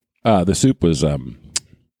The soup was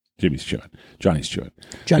Jimmy's chewing. Johnny's chewing.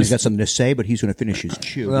 Johnny's got something to say, but he's going to finish his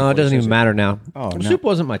chew. No, it doesn't even matter now. Oh, no. Soup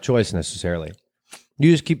wasn't my choice necessarily.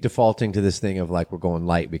 You just keep defaulting to this thing of like we're going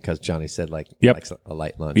light because Johnny said like he likes a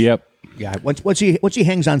light lunch. Yep. Yeah. Once he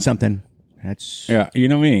hangs on something, that's You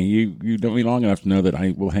know me. You know me long enough to know that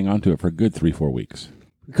I will hang on to it for a good 3-4 weeks.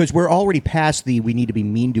 because we're already past the we need to be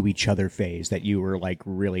mean to each other phase that you were like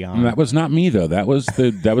really on. That was not me though. That was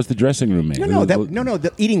the dressing room man. No,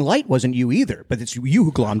 the eating light wasn't you either, but it's you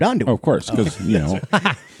who glommed onto it. Oh, of course, because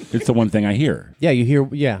it's the one thing I hear. Yeah, you hear.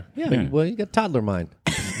 Yeah. Well, you got toddler mind.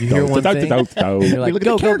 You hear one thing, and you're like, Look at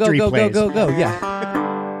go, the go, character he go, go, plays. go, go, go. Yeah.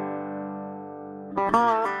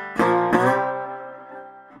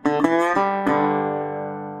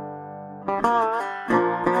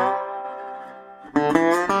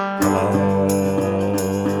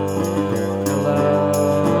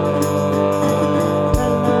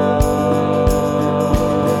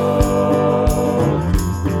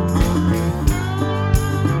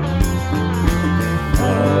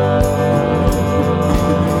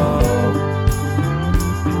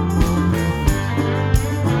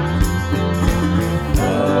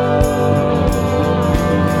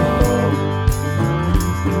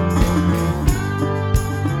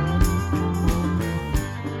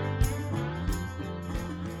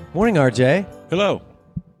 Morning, RJ. Hello.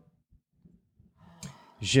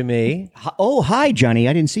 Jimmy. Oh, hi, Johnny.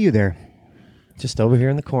 I didn't see you there. Just over here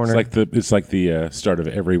in the corner. It's like the start of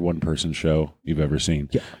every one-person show you've ever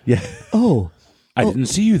seen. Yeah. Oh. I didn't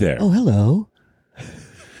see you there. Oh, hello.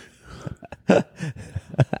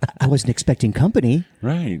 I wasn't expecting company.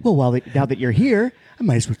 Right. Well, now that you're here, I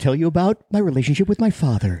might as well tell you about my relationship with my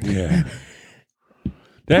father. Yeah.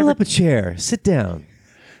 Pull up a chair. Sit down.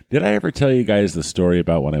 Did I ever tell you guys the story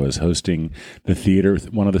about when I was hosting the theater,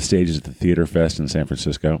 one of the stages at the Theater Fest in San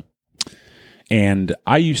Francisco? And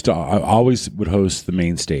I always would host the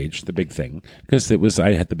main stage, the big thing, because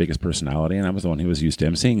I had the biggest personality and I was the one who was used to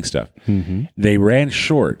emceeing stuff. Mm-hmm. They ran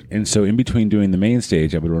short. And so in between doing the main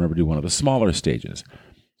stage, I would run over to do one of the smaller stages.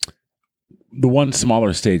 The one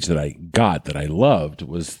smaller stage that I loved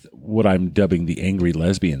was what I'm dubbing the angry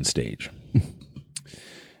lesbian stage.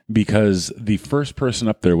 Because the first person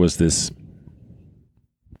up there was this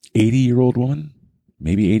 80-year-old woman,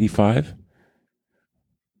 maybe 85.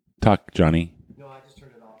 Talk, Johnny. No, I just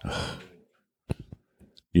turned it off.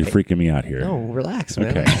 You're freaking me out here. No, relax, man.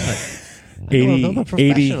 Okay. I'm a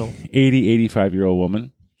professional. 85-year-old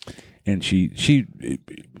woman. And she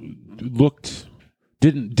looked,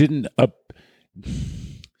 didn't have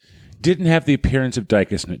the appearance of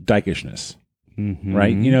dykishness. Mm-hmm.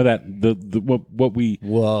 Right? You know that what we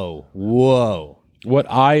what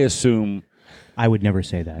I assume. I would never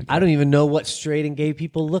say that. I don't even know what straight and gay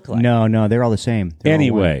people look like. No, they're all the same.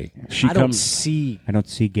 Anyway, I don't see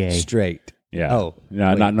gay. straight. Yeah. Oh,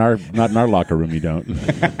 no, not in our locker room. You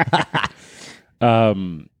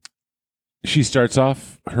don't. She starts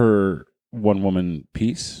off her one woman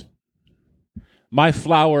piece. My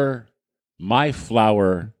flower.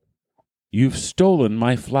 You've stolen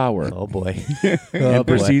my flower. Oh boy. And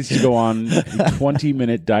proceeds to go on a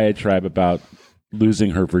 20-minute diatribe about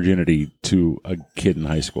losing her virginity to a kid in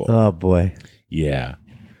high school. Oh boy. Yeah.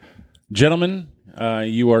 Gentlemen,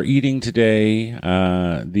 you are eating today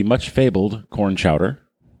the much fabled corn chowder.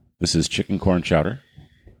 This is chicken corn chowder.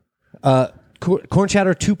 Corn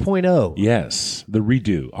chowder 2.0. Yes, the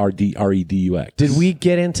redo, REDUX. Did we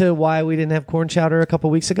get into why we didn't have corn chowder a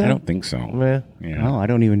couple weeks ago? I don't think so. Yeah. Oh, I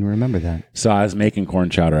don't even remember that. So I was making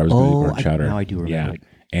corn chowder. I was doing corn chowder. Now I do remember it.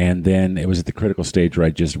 And then it was at the critical stage where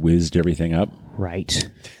I just whizzed everything up. Right.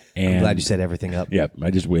 And I'm glad you said everything up. Yep,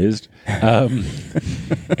 I just whizzed.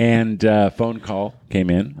 And phone call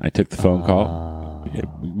came in. I took the phone call. It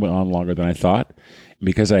went on longer than I thought.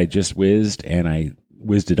 Because I just whizzed and I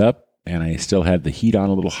whizzed it up and I still had the heat on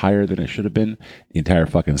a little higher than it should have been, the entire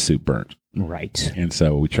fucking soup burnt. Right. And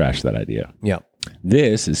so we trashed that idea. Yeah.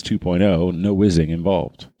 This is 2.0, no whizzing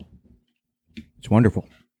involved. It's wonderful.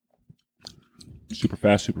 Super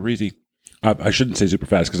fast, super easy. I shouldn't say super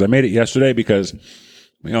fast because I made it yesterday because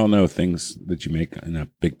we all know things that you make in a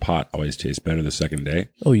big pot always taste better the second day.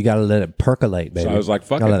 Oh, you got to let it percolate, baby. So I was like,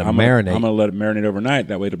 fuck it. Let it marinate. I'm going to let it marinate overnight.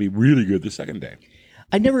 That way it'll be really good the second day.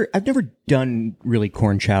 I've never done really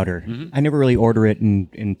corn chowder. Mm-hmm. I never really order it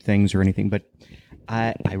in things or anything, but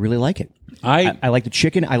I really like it. I like the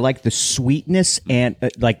chicken. I like the sweetness and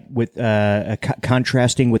like with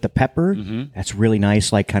contrasting with the pepper. Mm-hmm. That's really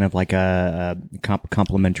nice. Like kind of like a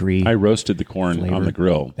complementary. I roasted the corn flavor on the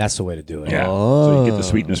grill. That's the way to do it. Yeah. So you get the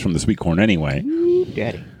sweetness from the sweet corn anyway. Ooh,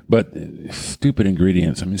 daddy. But stupid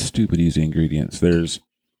ingredients. I mean, stupid easy ingredients. There's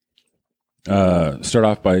Start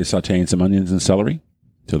off by sauteing some onions and celery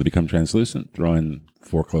until they become translucent. Throw in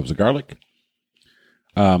 4 cloves of garlic.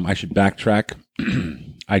 I should backtrack.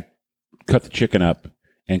 I cut the chicken up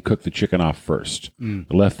and cooked the chicken off first. I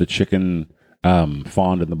left the chicken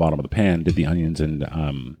fond in the bottom of the pan, did the onions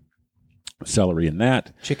and celery in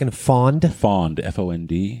that. Chicken fond? Fond,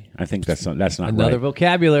 F-O-N-D. I think that's not another right.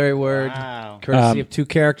 vocabulary word. Wow. Courtesy of 2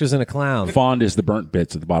 characters and a clown. Fond is the burnt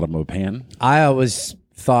bits at the bottom of a pan. I always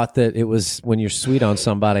thought that it was when you're sweet on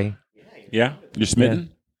somebody. Yeah? You're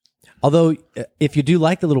smitten? Although, if you do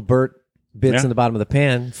like the little burnt bits in the bottom of the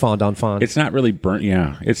pan, fondant fond. It's not really burnt.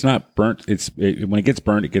 Yeah. It's not burnt. When it gets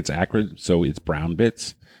burnt, it gets acrid, so it's brown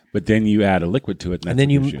bits. But then you add a liquid to it, and then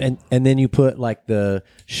you put like the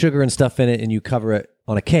sugar and stuff in it, and you cover it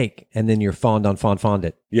on a cake, and then you're fondant fond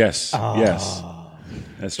it. Yes, yes,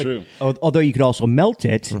 that's true. Although you could also melt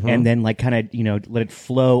it and then like kind of let it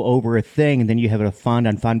flow over a thing, and then you have a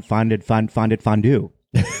fondant fondue.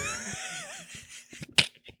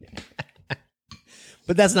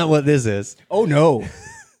 But that's not what this is. Oh no!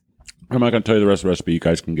 I'm not going to tell you the rest of the recipe. You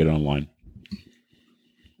guys can get it online.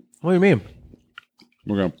 What do you mean?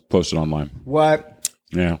 We're going to post it online. What?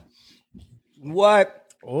 Yeah. What?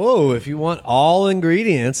 Oh, if you want all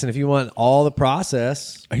ingredients and if you want all the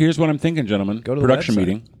process, Here's what I'm thinking, gentlemen. Go to the production website.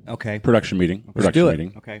 meeting. Okay. Production meeting. do Production it.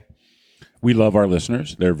 meeting. Okay. We love our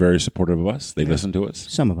listeners. They're very supportive of us. They listen to us.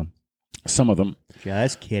 Some of them. Some of them.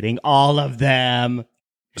 Just kidding. All of them.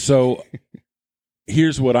 So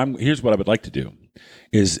here's what I would like to do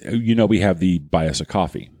is we have the buy us a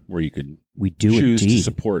coffee where you could choose to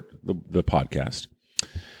support the podcast.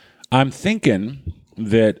 I'm thinking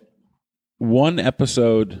that one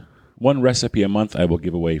recipe a month I will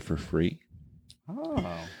give away for free. Oh.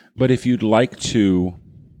 But if you'd like to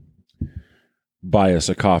buy us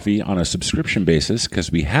a coffee on a subscription basis,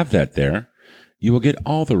 because we have that there, you will get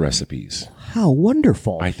all the recipes. How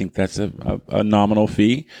wonderful. I think that's a nominal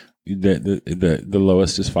fee. The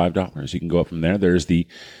lowest is $5. You can go up from there. There's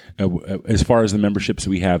as far as the memberships,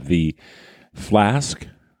 we have the flask,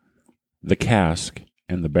 the cask,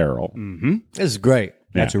 and the barrel. Mm-hmm. This is great.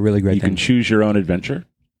 That's a really great You thing. can choose your own adventure.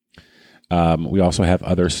 We also have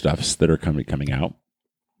other stuffs that are coming out.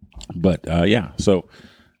 But do you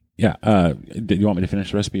want me to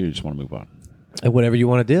finish the recipe or you just want to move on? Whatever you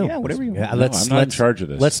want to do. Yeah, whatever you want. I'm not in charge of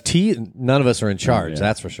this. Let's tease. None of us are in charge.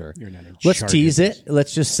 That's for sure. You're not in Let's charge tease of it.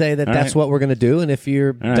 Let's just say that that's right. what we're going to do. And if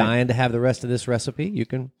you're right. dying to have the rest of this recipe, you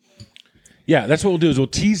can. Yeah, that's what we'll do. Is we'll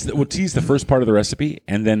tease the first part of the recipe,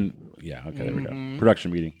 and then there we go.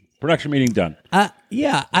 Production meeting done.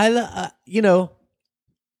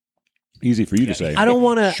 Easy for you to say. I don't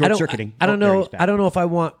want to. Short-circuiting. I don't know. Very bad. I don't know if I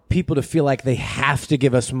want people to feel like they have to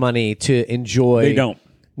give us money to enjoy. They don't.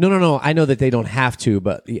 No. I know that they don't have to,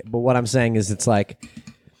 but what I'm saying is, it's like,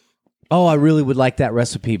 oh, I really would like that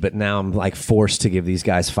recipe, but now I'm like forced to give these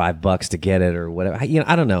guys $5 to get it or whatever.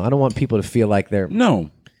 I don't know. I don't want people to feel like they're. No.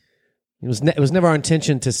 It was never our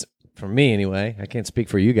intention to. For me, anyway, I can't speak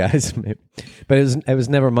for you guys, but it was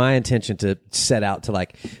never my intention to set out to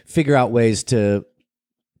like figure out ways to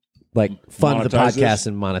like fund the podcast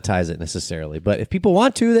and monetize it necessarily. But if people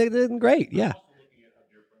want to, then great. Yeah.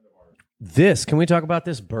 Can we talk about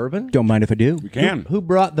this bourbon? Don't mind if I do. We can. Who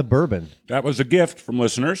brought the bourbon? That was a gift from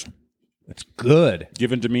listeners. That's good.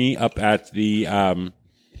 Given to me up at the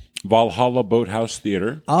Valhalla Boathouse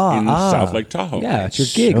Theater in South Lake Tahoe. Yeah, it's your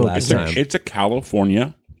gig last time. It's a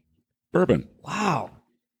California bourbon. Wow.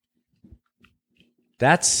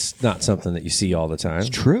 That's not something that you see all the time. It's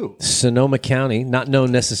true. Sonoma County, not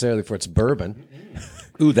known necessarily for its bourbon,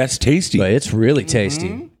 Ooh, that's tasty. but it's really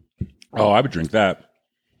tasty. Oh, I would drink that.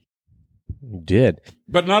 You did.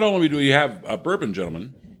 But not only do we have a bourbon,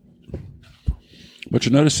 gentlemen, but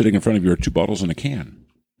you notice sitting in front of you are 2 bottles and a can.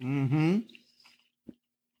 Mm-hmm.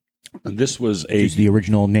 And this was Is the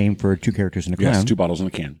original name for 2 characters in a clown. Yes, 2 bottles and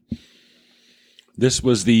a can. This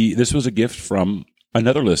was a gift from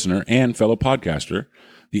another listener and fellow podcaster,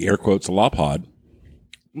 the air quotes Law Pod.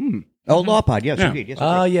 Oh, Law Pod. Yes, Yeah. indeed. Yes,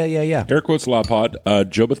 Oh, yeah. Air quotes Law Pod.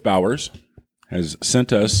 Jobeth Bowers has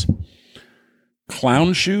sent us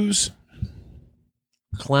Clown Shoes.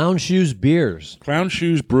 Clown Shoes beers. Clown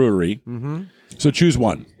Shoes Brewery. Mm-hmm. So choose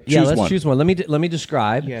one. Let's choose one. Let me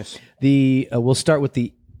describe. Yes. We'll start with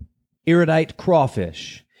the Erudite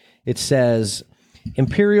Crawfish. It says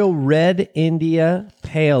Imperial Red India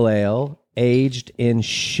Pale Ale aged in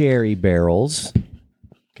sherry barrels.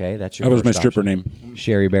 Okay, that's your. That was my first stripper option. name.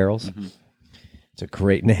 Sherry barrels. Mm-hmm. It's a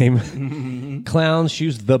great name. Clown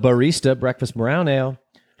Shoes the Barista Breakfast Brown Ale,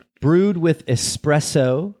 brewed with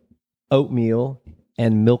espresso, oatmeal,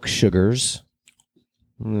 and milk sugars.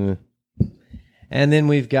 And then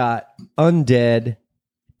we've got Undead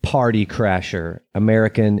Party Crasher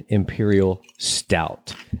American Imperial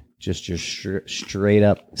Stout. Just your straight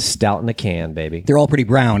up stout in a can, baby. They're all pretty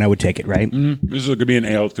brown, I would take it, right? This is going to be an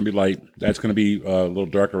ale. It's going to be light. That's going to be a little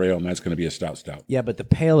darker ale, and that's going to be a stout. Yeah, but the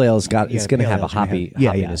pale ale's got it's the going to pale have a ale's gonna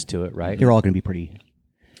hoppiness to it, right? They're all going to be pretty.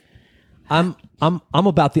 I'm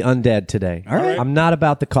about the undead today. All right. I'm not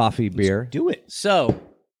about the coffee beer. Do it. So,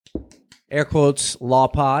 air quotes, Law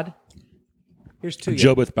Pod. Here's two.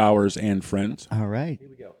 Jobeth Bowers and Friends. All right. Here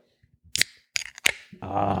we go.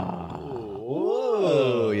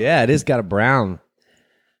 Oh, yeah, it is got a brown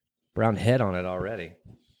head on it already.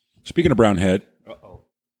 Speaking of brown head,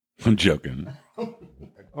 I'm joking.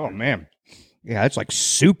 Oh, man. Yeah, it's like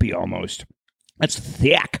soupy almost. That's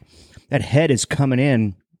thick. That head is coming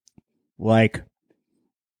in like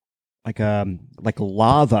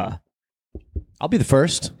lava. I'll be the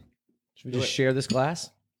first. Should we just share this glass?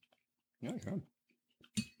 Yeah, come.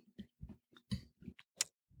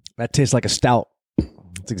 That tastes like a stout.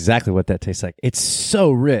 That's exactly what that tastes like. It's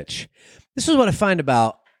so rich. This is what I find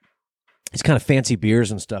about these kind of fancy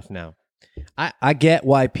beers and stuff now. I get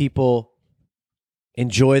why people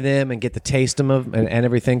enjoy them and get the taste of them and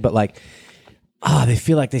everything, but like, they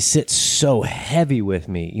feel like they sit so heavy with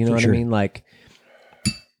me. You know what I mean? Like,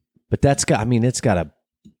 but it's got a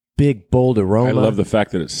big, bold aroma. I love the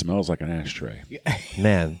fact that it smells like an ashtray.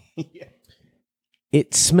 Man.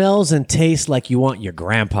 It smells and tastes like you want your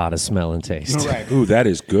grandpa to smell and taste. Right. Ooh, that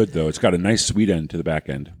is good, though. It's got a nice sweet end to the back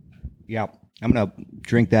end. Yeah. I'm going to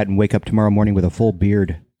drink that and wake up tomorrow morning with a full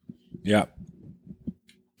beard. Yeah.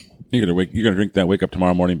 You're gonna drink that, wake up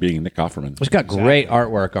tomorrow morning being Nick Offerman. It's got great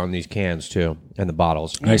artwork on these cans, too, and the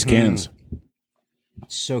bottles. Nice cans.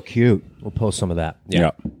 So cute. We'll post some of that.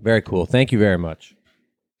 Yeah. Very cool. Thank you very much.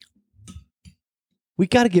 We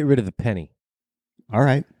got to get rid of the penny. All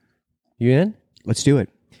right. You in? Let's do it.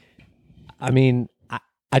 I mean,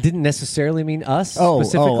 I didn't necessarily mean us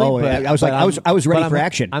specifically. But, I was ready for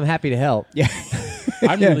action. I'm happy to help. Yeah.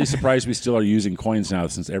 I'm really surprised we still are using coins now,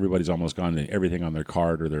 since everybody's almost gone to everything on their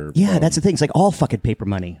card or their Yeah, phone. that's the thing. It's like all fucking paper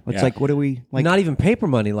money. It's like, what do we like? Not even paper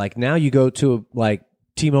money. Like now you go to like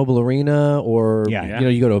T-Mobile Arena or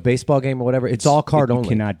you go to a baseball game or whatever. It's all card you only.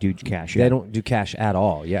 Cannot do cash. They don't do cash at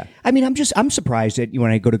all. Yeah. I mean, I'm surprised that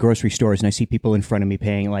when I go to grocery stores and I see people in front of me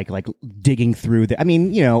paying like digging through the. I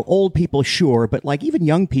mean, old people sure, but like even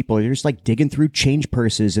young people, they're just like digging through change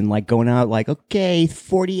purses and like going out like, okay,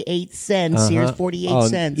 48 cents. Here's 48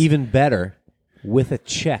 cents. Even better, with a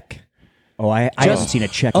check. Oh, I haven't seen a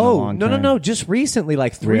check in a long time. No. Just recently,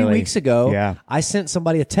 like 3 weeks ago, I sent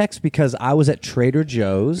somebody a text because I was at Trader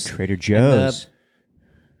Joe's.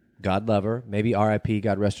 God love her. Maybe R.I.P.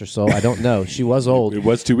 God rest her soul. I don't know. She was old. It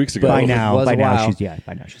was 2 weeks ago. By now she's dead.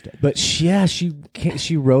 But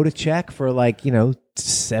she wrote a check for like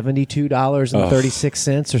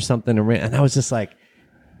 $72.36 or something, and I was just like,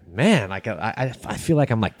 man, like I feel like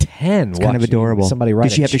I'm like 10. It's kind of adorable. Somebody write.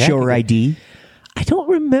 Did she have to show her ID? I don't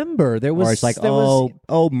remember. There was. Or it's like,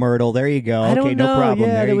 Myrtle, there you go. I don't know. No problem.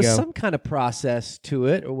 Yeah, there was go. some kind of process to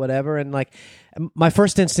it or whatever. And like, my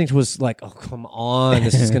first instinct was like, oh, come on.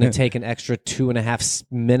 This is going to take an extra 2.5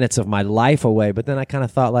 minutes of my life away. But then I kind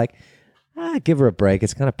of thought like, give her a break.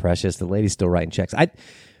 It's kind of precious. The lady's still writing checks.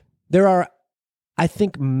 There are, I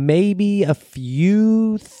think, maybe a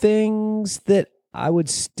few things that I would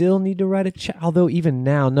still need to write a check. Although even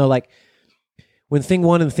now, no, like, when Thing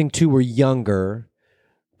 1 and Thing 2 were younger,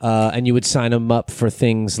 and you would sign them up for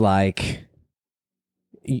things like,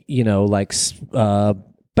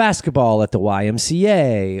 basketball at the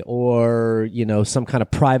YMCA or, some kind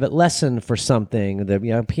of private lesson for something,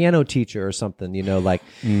 the piano teacher or something, and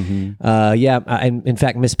in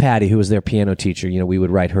fact, Miss Patty, who was their piano teacher, we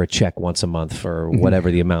would write her a check once a month for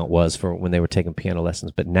whatever the amount was for when they were taking piano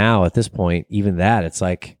lessons. But now at this point, even that, it's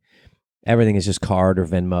like, everything is just card or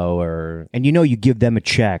Venmo or... And you give them a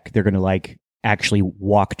check, they're going to like actually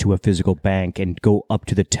walk to a physical bank and go up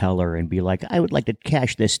to the teller and be like, I would like to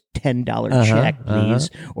cash this $10 check,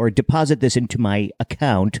 please, or deposit this into my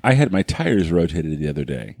account. I had my tires rotated the other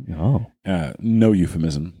day. Oh. No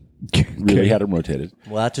euphemism. Really had them rotated.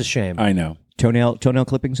 Well, that's a shame. I know. Toenail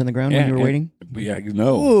clippings on the ground when you were waiting? Yeah,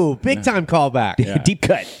 no. Ooh, big time callback. Yeah. Deep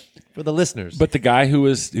cut. For the listeners. But the guy who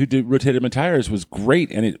rotated my tires was great,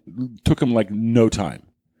 and it took him like no time.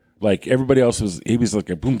 Like everybody else he was like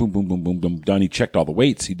a boom, boom, boom, boom, boom, boom, done. He checked all the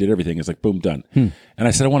weights. He did everything. It's like boom, done. And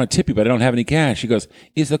I said, I want to tip you, but I don't have any cash. He goes,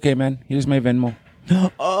 it's okay, man. Here's my Venmo.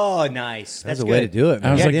 Oh, nice. That's a way to do it,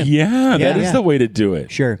 man. I was that is the way to do it.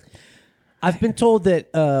 Sure. I've been told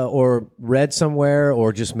that, or read somewhere,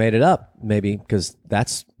 or just made it up, maybe, because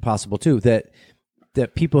that's possible too, that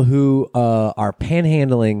that people who are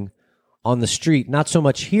panhandling on the street, not so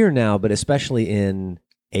much here now, but especially in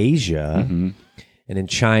Asia and in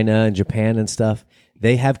China and Japan and stuff,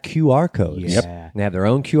 they have QR codes. Yep. And they have their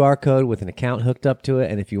own QR code with an account hooked up to it.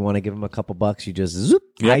 And if you want to give them a couple bucks, you just zoop.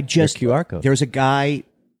 I just QR code. There was a guy.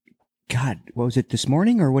 God, what was it this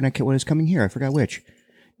morning or when I was coming here? I forgot which.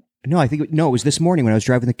 No, it was this morning when I was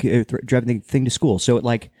driving the thing to school. So at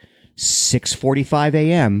like 6:45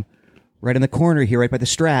 a.m., right in the corner here, right by the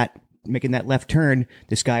Strat, making that left turn,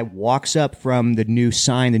 this guy walks up from the new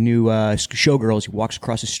sign, the new Showgirls. He walks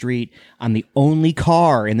across the street. I'm the only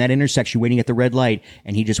car in that intersection waiting at the red light,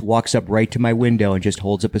 and he just walks up right to my window and just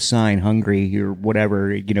holds up a sign, hungry or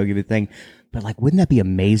whatever, give a thing. But like, wouldn't that be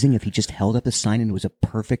amazing if he just held up a sign and it was a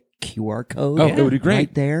perfect QR code? Oh, it would be great.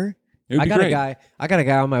 Right there. I got a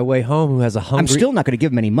guy on my way home who has a hungry. I'm still not going to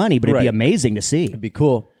give him any money, but it'd be amazing to see. It'd be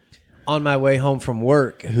cool. On my way home from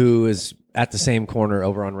work, who is at the same corner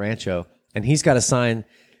over on Rancho, and he's got a sign,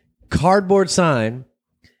 cardboard sign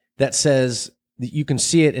that says, you can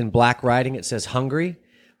see it in black writing. It says hungry,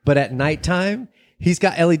 but at nighttime, he's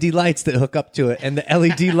got LED lights that hook up to it, and the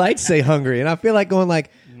LED lights say hungry. And I feel like going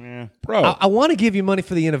like, bro, I want to give you money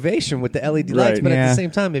for the innovation with the LED lights, but at the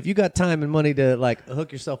same time, if you got time and money to like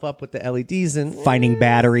hook yourself up with the LEDs and finding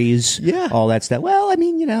batteries, all that stuff. Well, I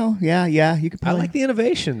mean, you could probably. I like the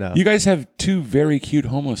innovation though. You guys have two very cute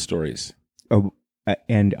homeless stories. Oh,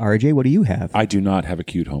 and RJ, what do you have? I do not have a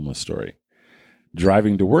cute homeless story.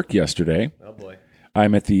 Driving to work yesterday. Oh boy.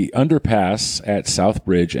 I'm at the underpass at South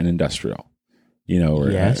Bridge and Industrial.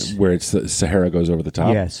 Where it's the Sahara goes over the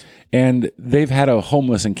top. Yes. And they've had a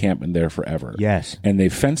homeless encampment there forever. Yes. And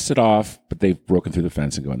they've fenced it off, but they've broken through the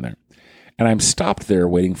fence and go in there. And I'm stopped there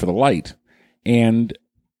waiting for the light. And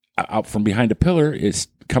out from behind a pillar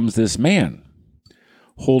comes this man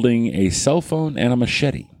holding a cell phone and a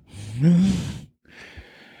machete.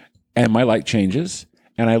 And my light changes,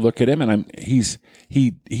 and I look at him, and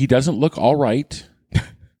he doesn't look all right.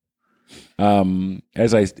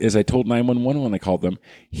 As I told 911 when I called them,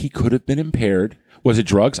 he could have been impaired. Was it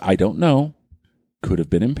drugs? I don't know. Could have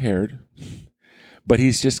been impaired. But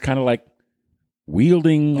he's just kind of like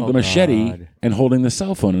wielding the machete and holding the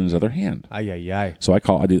cell phone in his other hand. So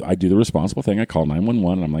I do the responsible thing. I call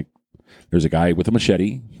 911, and I'm like, there's a guy with a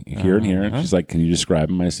machete here and here. And she's like, can you describe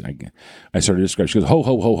him? I started to describe. She goes, ho,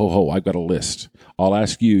 ho, ho, ho, ho. I've got a list. I'll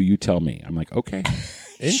ask you. You tell me. I'm like, okay.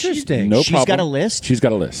 Interesting. No She's problem. got a list? She's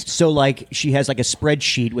got a list. So, like, she has like a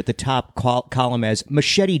spreadsheet with the top column as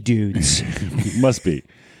machete dudes. Must be.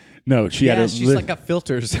 No, she's like got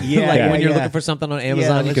filters. When you're looking for something on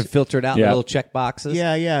Amazon, you can filter it out in little check boxes.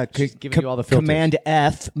 Yeah. Giving you all the filters. Command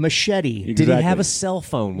F, machete. Exactly. Did he have a cell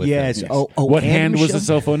phone with him? Yes. Oh, what hand was the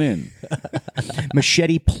cell phone in?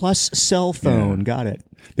 Machete plus cell phone. Yeah. Got it.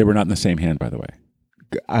 They were not in the same hand, by the way.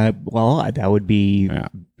 That would be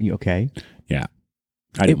okay. Yeah.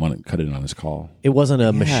 I didn't want to cut in on his call. It wasn't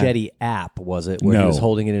a machete app, was it? Where he was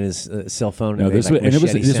holding it in his cell phone. No, this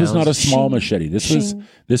was not a small machete.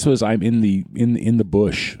 This was I'm in the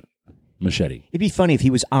bush machete. It'd be funny if he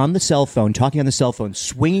was on the cell phone, talking on the cell phone,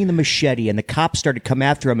 swinging the machete, and the cops started to come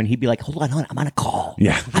after him, and he'd be like, "Hold on, I'm on a call.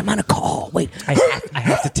 Yeah, I'm on a call. Wait, I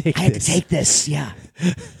have to take. I have to take this. Yeah."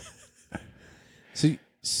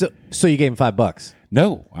 So you gave him $5?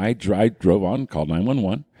 No, I drove on, called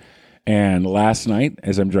 911. And last night,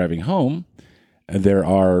 as I'm driving home, there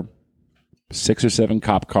are 6 or 7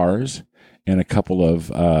 cop cars and a couple of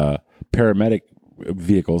paramedic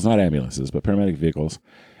vehicles, not ambulances, but paramedic vehicles,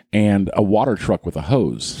 and a water truck with a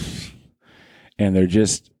hose. And they're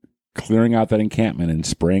just clearing out that encampment and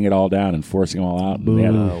spraying it all down and forcing them all out.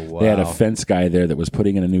 And they had a fence guy there that was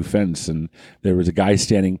putting in a new fence, and there was a guy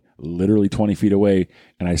standing literally 20 feet away,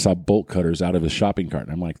 and I saw bolt cutters out of his shopping cart.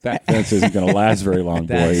 And I'm like, that fence isn't going to last very long,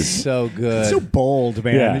 That's boys. So good. It's so bold,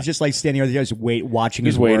 man. Yeah. It's just like standing there, just watching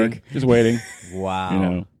his waiting, work. just waiting.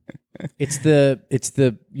 Wow. It's the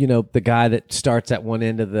the guy that starts at one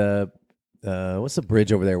end of the what's the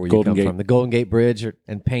bridge over there where Golden you come Gate. from? The Golden Gate Bridge,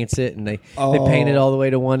 and paints it, and they paint it all the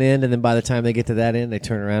way to one end, and then by the time they get to that end, they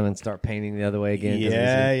turn around and start painting the other way again.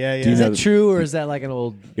 Yeah. Is that true, or is that like an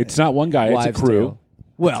old? It's not one guy; it's a wives' crew. tale?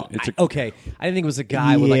 Well, okay. I didn't think it was a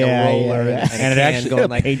guy with like a roller and And it a can actually- going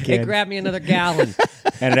like, paint "Hey, can. grab me another gallon."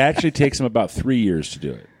 And it actually takes them about 3 years to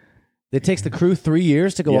do it. It takes the crew 3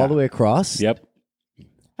 years to go all the way across. Yep.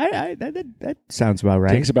 That sounds about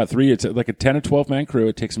right. It takes about 3 years. It's like a 10 or 12 man crew.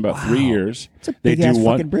 It takes them about 3 years. It's a big-ass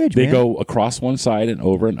fucking bridge, They man. go across one side and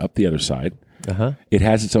over and up the other side. It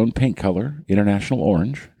has its own paint color, international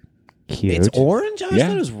orange. Cute. It's orange. I always Yeah.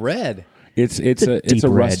 thought it was red. It's a deep rusty.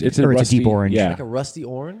 red, It's a or it's a rusty deep orange. Yeah. Like a rusty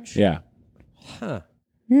orange. Yeah. Huh.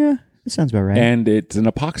 Yeah. That sounds about right. And it's an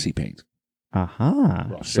epoxy paint. Aha.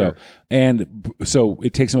 So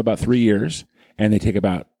it takes them about 3 years, and they take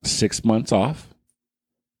about 6 months off,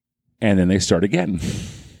 and then they start again.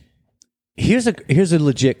 Here's a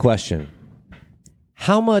legit question.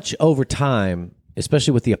 How much over time,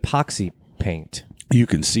 especially with the epoxy paint, You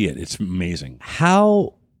can see it. It's amazing.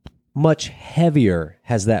 how much heavier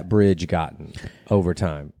has that bridge gotten over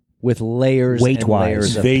time with layers and Weight-wise.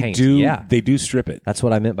 layers of They paint? do. Yeah, They do strip it. that's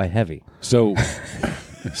what I meant by heavy. So,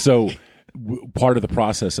 part of the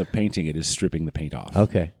process of painting it is stripping the paint off.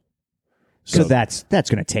 Okay. So that's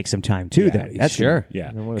going to take some time too. Then that's sure. Yeah,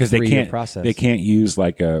 And what a because they 3-year can't. process. They can't use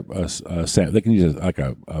like a sand. They can use like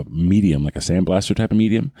a medium, like a sandblaster type of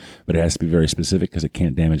medium, but it has to be very specific because it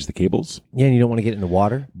can't damage the cables. Yeah, and you don't want to get into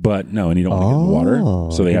water. But no, and you don't want to get in the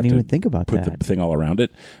water, so they have didn't to even think about put that. the thing all around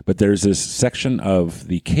it. But there's this section of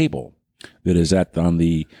the cable that is on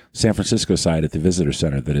the San Francisco side at the visitor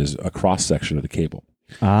center that is a cross section of the cable,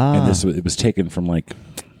 and it was taken from like,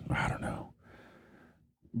 I don't know,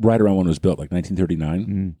 right around when it was built, like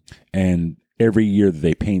 1939. And every year that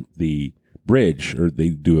they paint the bridge, or they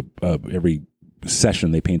do every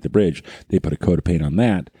session they paint the bridge, they put a coat of paint on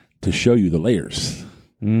that to show you the layers.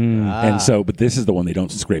 And so, but this is the one they don't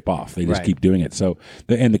scrape off. They just Right. keep doing it. So,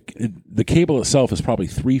 the cable itself is probably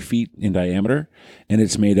 3 feet in diameter, and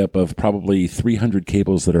it's made up of probably 300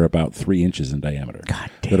 cables that are about 3 inches in diameter.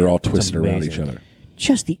 That are all twisted around each other.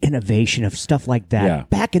 just the innovation of stuff like that Yeah.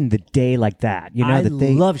 back in the day, like that. You know, I that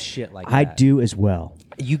they love shit like that. I do as well.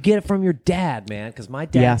 You get it from your dad, man, because my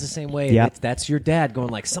dad's Yeah. the same way. Yeah. That's your dad going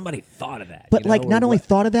like, somebody thought of that. But you know, like, or not only what-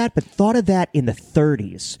 thought of that, but thought of that in the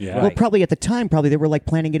 30s. Yeah. Well, Right. probably at the time, probably they were like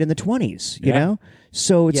planning it in the 20s. You Yeah. know,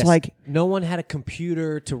 so it's Yes. like no one had a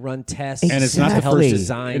computer to run tests, And it's not the to help first-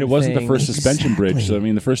 design And it wasn't the things. first suspension bridge. Exactly. So, I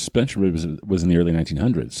mean, the first suspension bridge was in the early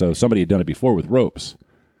 1900s. So somebody had done it before with ropes.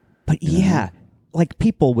 But yeah, like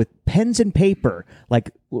people with pens and paper,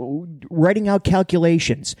 like writing out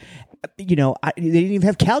calculations. You know, they didn't even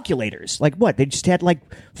have calculators. Like what? They just had like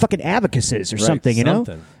fucking abacuses or something. You know,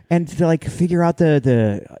 something. and to like figure out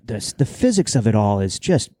the physics of it all is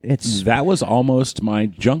just it's That was almost my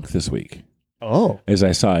junk this week, as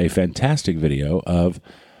I saw a fantastic video of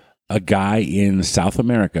a guy in South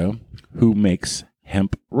America who makes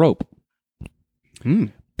hemp rope,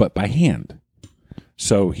 but by hand.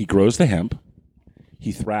 So he grows the hemp,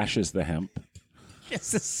 he thrashes the hemp.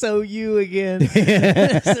 This is so you again.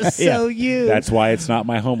 This is so you. That's why it's not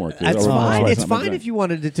my homework. That's Or fine. why It's not my fine junk. if you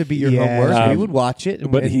wanted it to be your Yeah. homework. We would watch it.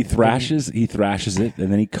 But he thrashes it,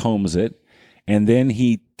 and then he combs it, and then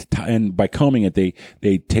and by combing it,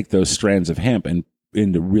 they take those strands of hemp and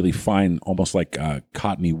into really fine, almost like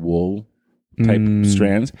cottony wool type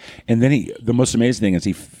strands, and then the most amazing thing is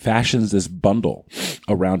he fashions this bundle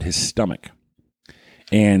around his stomach.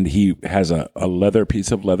 And he has a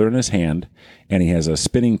piece of leather in his hand, and he has a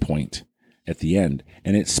spinning point at the end.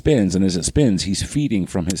 And it spins, and as it spins, he's feeding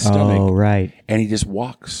from his stomach. Oh, right. And he just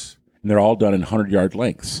walks. And they're all done in 100-yard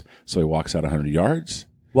lengths. So he walks out 100 yards,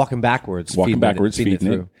 walking backwards, feeding it,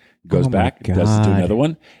 through. goes Oh, my back, does God. do another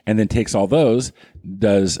one, and then takes all those,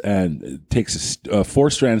 takes 4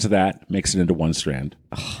 strands of that, makes it into 1 strand,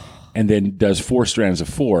 and then does 4 strands of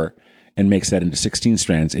 4, and makes that into 16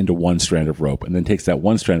 strands into 1 strand of rope, and then takes that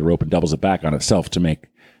 1 strand of rope and doubles it back on itself to make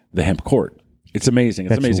the hemp cord. It's amazing. It's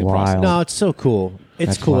That's an amazing process. wild. No, it's so cool.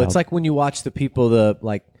 It's That's cool. wild. It's like when you watch the people, the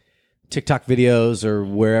like TikTok videos or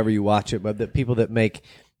wherever you watch it, but the people that make,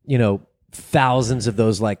 thousands of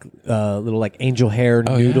those like little like angel hair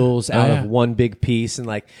noodles out of one big piece, and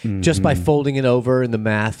like just by folding it over and the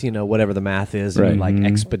math, whatever the math is, and like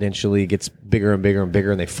exponentially gets bigger and bigger and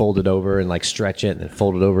bigger, and they fold it over and like stretch it and then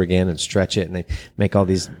fold it over again and stretch it, and they make all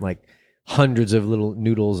these like hundreds of little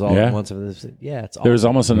noodles all at once. Yeah, it's awesome. There was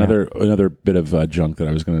almost another bit of junk that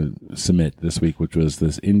I was going to submit this week, which was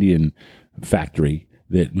this Indian factory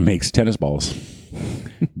that makes tennis balls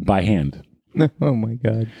by hand. Oh my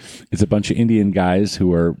God. It's a bunch of Indian guys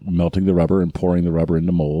who are melting the rubber and pouring the rubber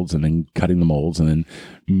into molds, and then cutting the molds, and then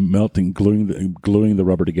gluing the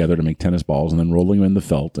rubber together to make tennis balls, and then rolling them in the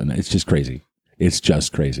felt. And it's just crazy. It's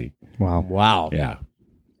just crazy. Wow. Yeah.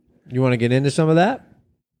 You want to get into some of that?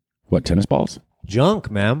 What, tennis balls?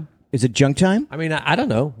 Junk, ma'am. Is it junk time? I mean, I don't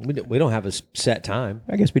know. We don't have a set time.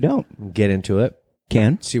 I guess we don't. Get into it.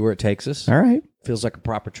 Can. See where it takes us. All right. Feels like a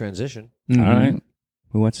proper transition. All right.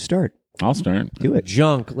 Who wants to start? I'll start. Do it.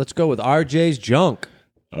 Junk. Let's go with RJ's junk.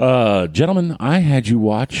 Gentlemen, I had you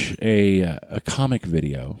watch a comic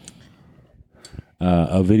video,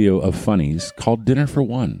 a video of funnies called Dinner for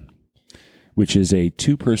One, which is a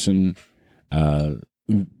 2-person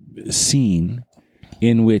scene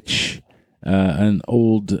in which an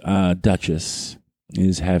old duchess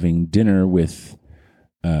is having dinner with,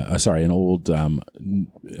 an old she's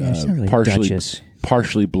not really a duchess.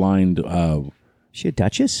 partially blind. She a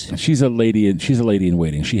duchess? She's a lady in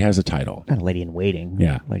waiting. She has a title. Not a lady in waiting.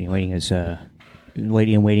 Yeah, lady in waiting is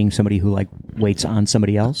lady in waiting. Somebody who like waits on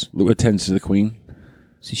somebody else. Who attends to the queen.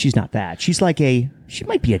 See, she's not that. She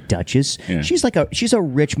might be a duchess. Yeah. She's a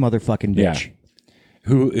rich motherfucking bitch. Yeah.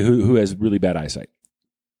 Who has really bad eyesight.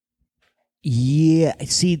 Yeah.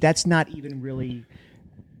 See, that's not even really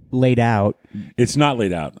laid out. It's not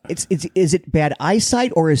laid out. Is it bad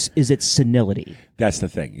eyesight or is it senility? That's the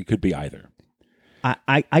thing. It could be either.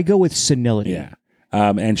 I go with senility. Yeah.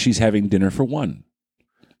 And she's having dinner for one.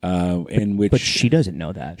 But she doesn't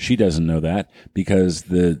know that. She doesn't know that because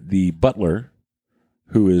the butler,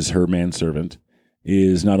 who is her manservant,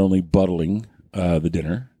 is not only buttling the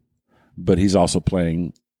dinner, but he's also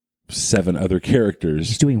playing 7 other characters.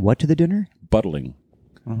 He's doing what to the dinner? Buttling.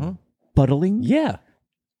 Buttling? Yeah.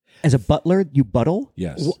 As a butler, you buttle?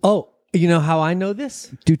 Yes. Oh, you know how I know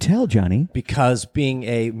this? Do tell, Johnny. Because being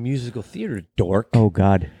a musical theater dork, Oh,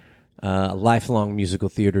 God. a lifelong musical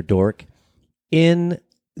theater dork, in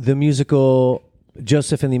the musical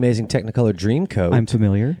Joseph and the Amazing Technicolor Dreamcoat, I'm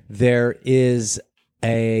familiar. there is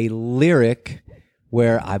a lyric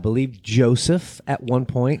where I believe Joseph at one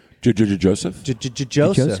point, Joseph?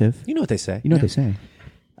 Joseph, you know what they say, You know what they say.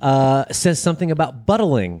 says something about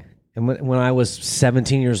buttling. And when I was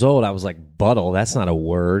 17 years old, I was like, buttle, that's not a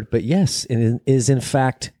word. But yes, it is in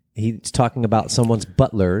fact, he's talking about someone's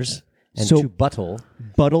butlers and So- to buttle.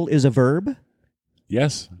 Buttle is a verb?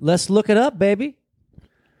 Yes. Let's look it up, baby.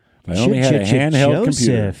 I only had a handheld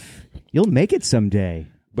computer. Joseph. You'll make it someday.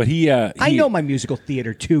 But he I know my musical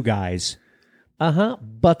theater too, guys.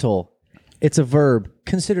 Buttle. It's a verb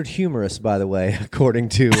considered humorous, by the way, according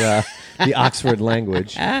to the Oxford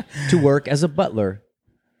language, to work as a butler.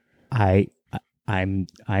 I'm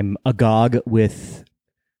agog with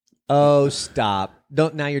Oh, stop!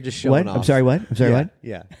 Don't now. You're just showing what? off. I'm sorry. What? I'm sorry.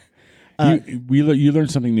 Yeah, What? Yeah. you learn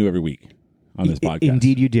something new every week on this podcast.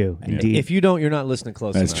 Indeed, you do. Indeed. If you don't, you're not listening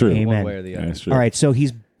close That's enough. true. One Amen. way or the other. That's true. All right. So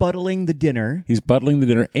he's buttling the dinner. He's buttling the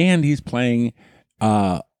dinner, and he's playing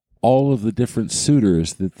all of the different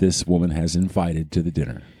suitors that this woman has invited to the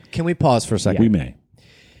dinner. Can we pause for a second? We may.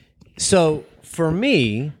 So for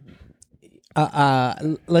me,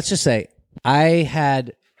 let's just say I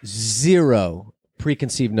had zero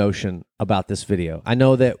preconceived notion about this video. I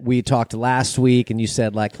know that we talked last week and you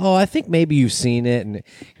said like, oh, I think maybe you've seen it. And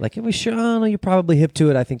like, are we sure? Oh, no, you're probably hip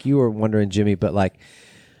to it. I think you were wondering, Jimmy, but like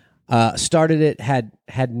started it,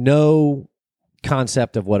 had no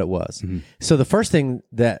concept of what it was. Mm-hmm. So the first thing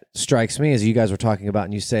that strikes me is you guys were talking about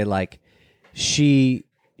and you say like, she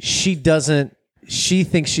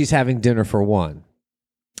thinks she's having dinner for one.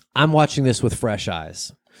 I'm watching this with fresh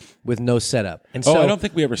eyes, with no setup. And so I don't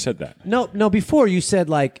think we ever said that. No, before you said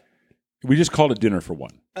like, We just called it dinner for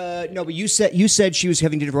one. No, but you said she was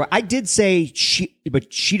having dinner for. I did say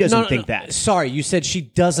but she doesn't think that. Sorry, you said she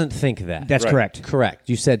doesn't think that. That's correct. Correct.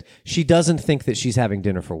 You said she doesn't think that she's having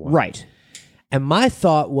dinner for one. Right. And my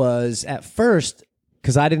thought was at first,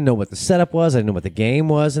 because I didn't know what the setup was, I didn't know what the game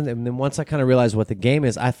was, and then once I kind of realized what the game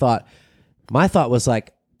is, my thought was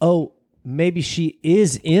like, oh, maybe she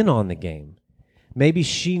is in on the game. Maybe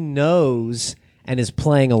she knows and is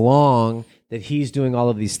playing along that he's doing all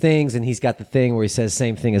of these things, and he's got the thing where he says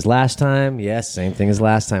same thing as last time. Yes, same thing as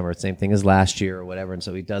last time, or same thing as last year, or whatever. And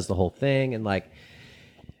so he does the whole thing, and like,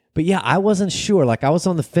 but yeah, I wasn't sure. Like, I was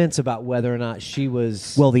on the fence about whether or not she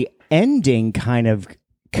was. Well, the ending kind of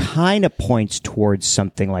points towards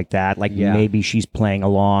something like that. Like maybe she's playing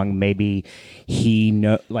along. Maybe he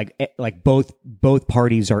like both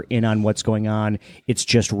parties are in on what's going on. It's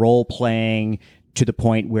just role playing to the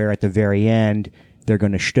point where at the very end they're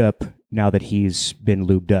going to shtup now that he's been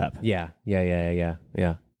lubed up. Yeah.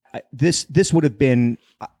 This would have been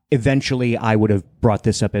eventually. I would have brought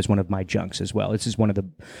this up as one of my junks as well. This is one of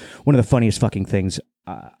the funniest fucking things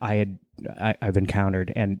I've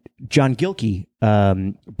encountered, and John Gilkey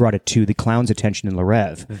brought it to the clown's attention in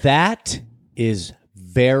Larev. That is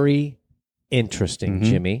very interesting,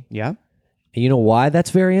 Jimmy. Yeah, And you know why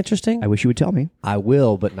that's very interesting? I wish you would tell me. I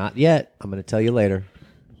will, but not yet. I'm going to tell you later.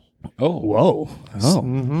 Oh, Whoa!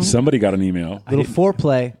 Oh, somebody got an email. Little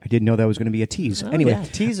foreplay. I didn't know that was going to be a tease. Anyway, yeah,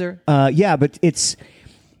 teaser. Yeah, but it's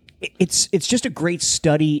just a great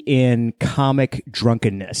study in comic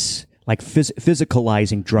drunkenness, like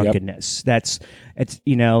physicalizing drunkenness. It's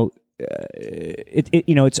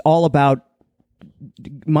all about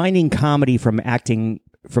mining comedy from acting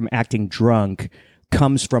drunk,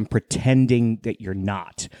 comes from pretending that you're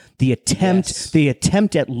not. The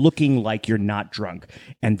attempt at looking like you're not drunk.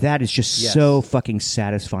 And that is just so fucking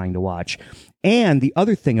satisfying to watch. And the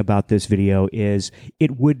other thing about this video is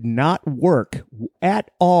it would not work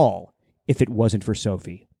at all if it wasn't for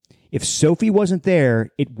Sophie. If Sophie wasn't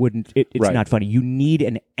there, it wouldn't. It's not funny. You need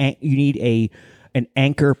an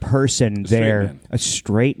anchor person there, a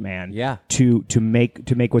straight man, to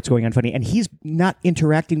make what's going on funny. And he's not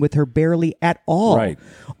interacting with her barely at all. Right.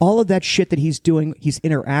 All of that shit that he's doing, he's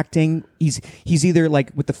interacting. He's either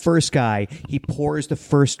like with the first guy, he pours the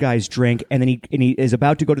first guy's drink, and then he is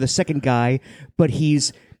about to go to the second guy, but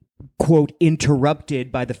he's quote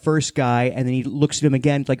interrupted by the first guy, and then he looks at him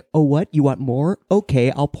again like, oh, what, you want more?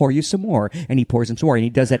 Okay, I'll pour you some more. And he pours him some more, and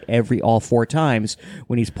he does that all 4 times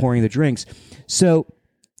when he's pouring the drinks. So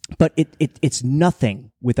but it's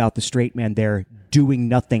nothing without the straight man there doing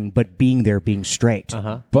nothing but being there, being straight.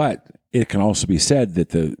 But it can also be said that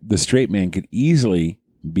the straight man could easily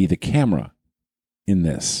be the camera in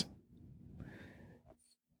this.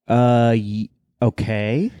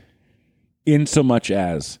 Okay. In so much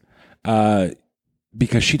as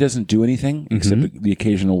because she doesn't do anything except the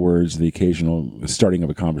occasional words, the occasional starting of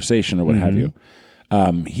a conversation or what have you.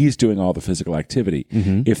 He's doing all the physical activity.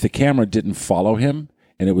 If the camera didn't follow him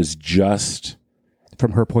and it was just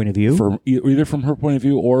from her point of view, either from her point of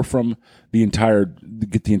view or from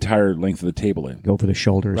get the entire length of the table in, go over the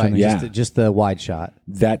shoulders, right? Just the wide shot.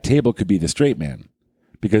 That table could be the straight man,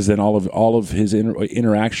 because then all of his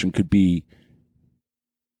interaction could be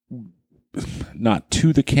not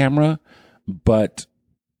to the camera, but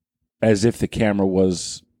as if the camera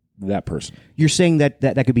was that person. You're saying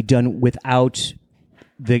that could be done without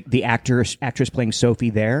the actress playing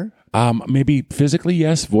Sophie there? Maybe physically,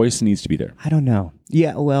 yes. Voice needs to be there. I don't know.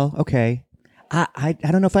 Yeah, well, okay. I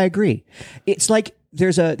don't know if I agree. It's like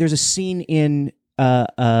there's a scene in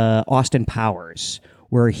Austin Powers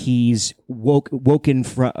where he's woken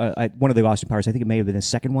from one of the Austin Powers. I think it may have been the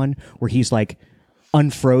second one, where he's like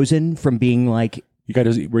unfrozen from being like. Where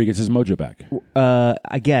he gets his mojo back.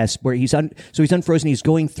 I guess where he's unfrozen. He's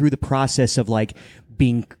going through the process of like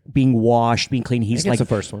being washed, being clean. He's like the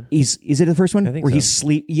first one. Is it the first one? I think where so. He's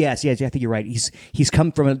sleep. Yes. I think you're right. He's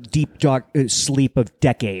come from a deep dark sleep of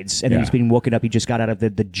decades, and then he's been woken up. He just got out of the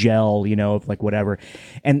gel, of like whatever,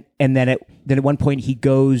 and then at one point he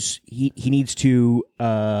goes. He needs to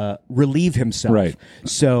relieve himself. Right.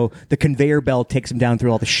 So the conveyor belt takes him down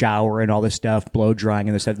through all the shower and all this stuff, blow drying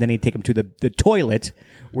and this stuff. Then they take him to the toilet,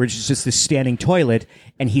 where it's just this standing toilet,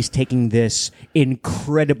 and he's taking this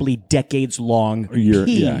incredibly decades-long pee.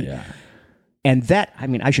 Yeah. And that, I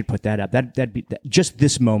mean, I should put that up. That'd be just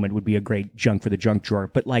this moment would be a great junk for the junk drawer.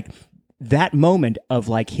 But like that moment of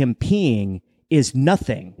like him peeing is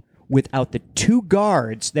nothing without the 2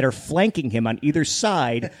 guards that are flanking him on either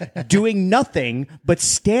side doing nothing but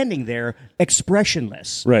standing there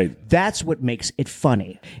expressionless. Right. That's what makes it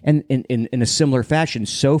funny. And in a similar fashion,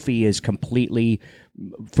 Sophie is completely,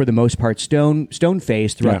 for the most part,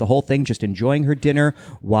 stone-faced throughout the whole thing, just enjoying her dinner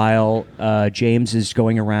while James is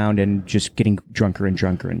going around and just getting drunker and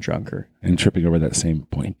drunker and drunker. And tripping over that same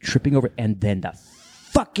point. And then the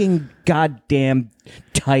fucking goddamn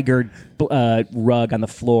tiger rug on the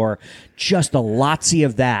floor, just a lotsy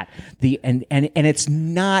of that. And it's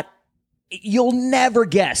not. You'll never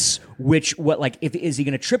guess is he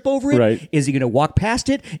going to trip over it? Right. Is he going to walk past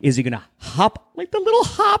it? Is he going to hop, like the little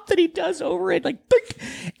hop that he does over it? Like,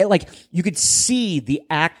 and like you could see the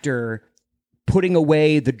actor putting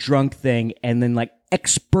away the drunk thing and then like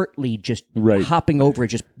expertly just hopping over it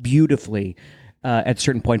just beautifully at a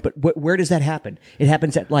certain point. But where does that happen? It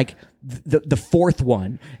happens at like the 4th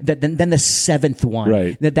one, then the 7th one.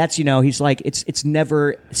 Right. That's, he's like, it's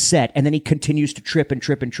never set. And then he continues to trip and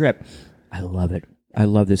trip and trip. I love it. I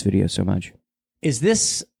love this video so much. Is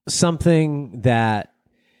this something that,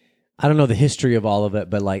 I don't know the history of all of it,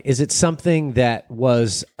 but like, is it something that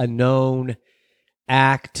was a known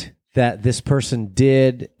act that this person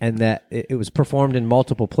did and that it was performed in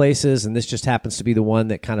multiple places, and this just happens to be the one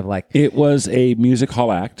that kind of like... It was a music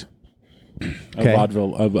hall act,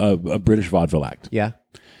 a British vaudeville act. Yeah.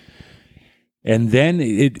 And then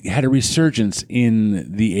it had a resurgence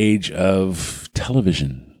in the age of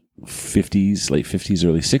television. 50s, late 50s,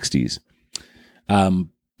 early 60s.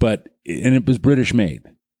 But it was British made,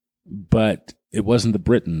 but it wasn't the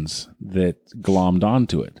Britons that glommed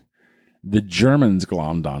onto it. The Germans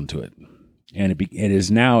glommed onto it. And it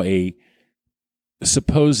is now a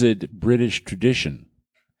supposed British tradition,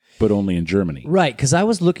 but only in Germany. Right, because I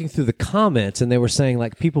was looking through the comments and they were saying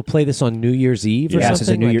like people play this on New Year's Eve or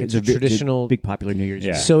something. It's a traditional, big popular New Year's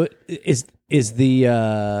Eve. So is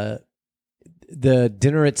the the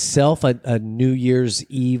dinner itself a New Year's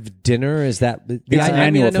Eve dinner? Is that? It's an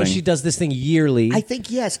annual I know thing. she does this thing yearly. I think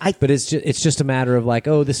yes. But it's just a matter of like,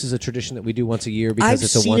 oh, this is a tradition that we do once a year because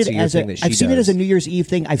it's a once a year thing that she does. I've seen it as a New Year's Eve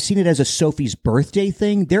thing. I've seen it as a Sophie's birthday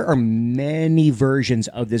thing. There are many versions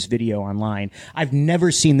of this video online. I've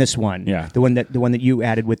never seen this one. Yeah. The one that you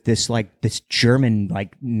added with this German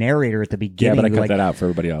narrator at the beginning. Yeah, but I cut that out for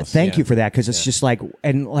everybody else. Thank you for that, because it's just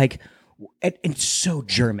and it's so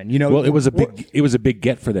German, Well, it was a big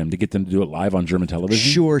get for them to get them to do it live on German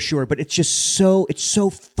television. Sure, but it's just it's so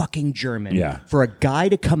fucking German. Yeah. For a guy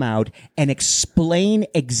to come out and explain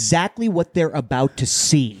exactly what they're about to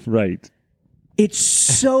see. Right. It's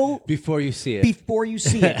so before you see it.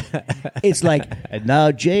 It's like, and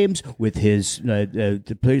now James with his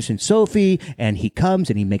the person Sophie, and he comes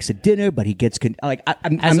and he makes a dinner, but he gets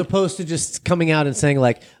as opposed to just coming out and saying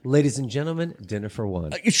like, ladies and gentlemen, dinner for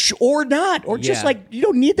one, or not, or just you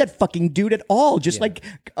don't need that fucking dude at all. Just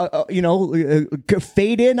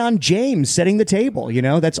fade in on James setting the table.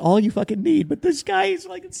 That's all you fucking need. But this guy is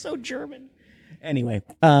it's so German. Anyway,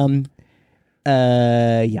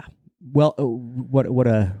 yeah. Well, what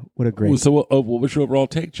a great. So, what was your overall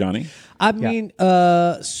take, Johnny? I mean,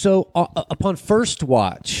 so upon first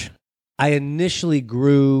watch, I initially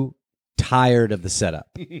grew tired of the setup.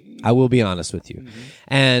 I will be honest with you,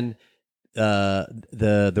 and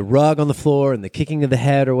the rug on the floor and the kicking of the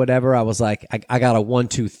head or whatever. I was like, I got a 1,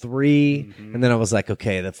 2, 3, and then I was like,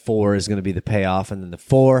 okay, the 4 is going to be the payoff, and then the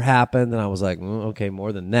 4 happened, and I was like, okay,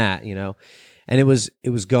 more than that, and it was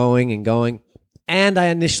going and going. And I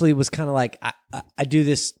initially was kind of like, I do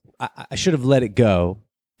this, I should have let it go.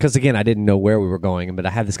 Because again, I didn't know where we were going. But I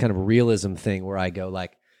have this kind of realism thing where I go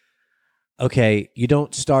like, okay, you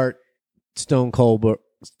don't start stone cold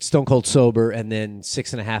sober, and then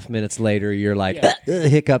 6.5 minutes later, you're like,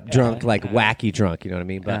 hiccup drunk, like wacky drunk. You know what I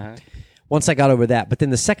mean? But once I got over that, but then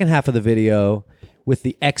the second half of the video with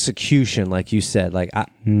the execution, like you said, like I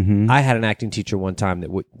had an acting teacher one time that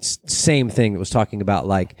same thing that was talking about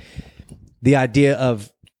like, the idea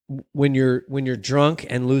of when you're drunk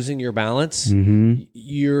and losing your balance,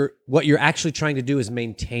 what you're actually trying to do is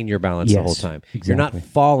maintain your balance the whole time. Exactly. You're not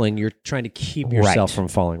falling; you're trying to keep yourself from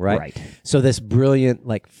falling. Right. So this brilliant,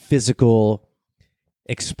 physical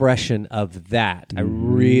expression of that, I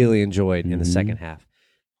really enjoyed in the second half.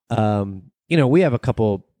 We have a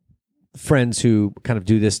couple friends who kind of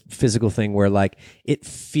do this physical thing where it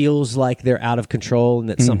feels like they're out of control and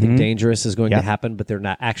that something dangerous is going to happen, but they're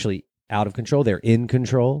not actually out of control. They're in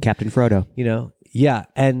control. Captain Frodo. Yeah.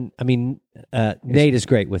 And I mean, Nate is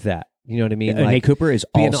great with that. You know what I mean? Nate Cooper is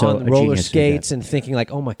being also on roller skates and thinking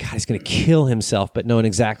like, oh my God, he's going to kill himself, but knowing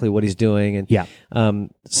exactly what he's doing.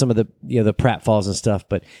 And some of the, the pratfalls and stuff.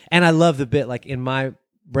 And I love the bit in my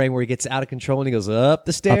brain where he gets out of control and he goes up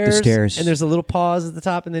the stairs. And there's a little pause at the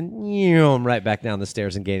top and then right back down the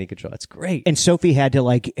stairs and gaining control. It's great. And Sophie had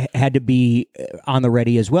to be on the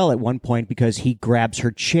ready as well at one point, because he grabs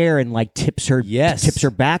her chair and tips her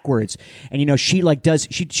backwards. And she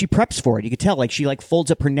she preps for it. You could tell she folds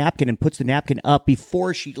up her napkin and puts the napkin up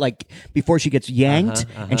before she gets yanked,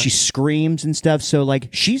 and she screams and stuff. So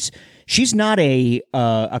she's not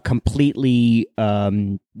a completely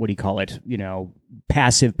what do you call it?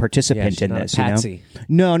 Passive participant in this. Patsy.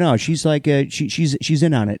 No, she's she's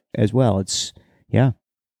in on it as well. It's yeah,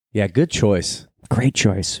 good choice. Great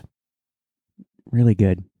choice. Really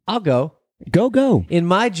good. I'll go. Go. In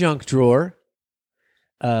my junk drawer,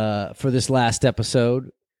 for this last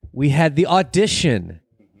episode, we had the audition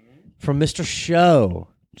from Mr. Show.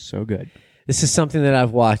 So good. This is something that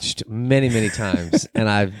I've watched many, many times, and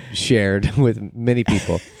I've shared with many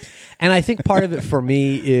people. And I think part of it for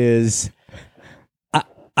me is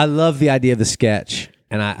I love the idea of the sketch,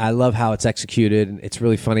 and I love how it's executed, and it's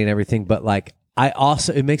really funny and everything. But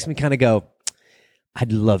it makes me kind of go,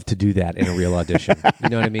 I'd love to do that in a real audition. You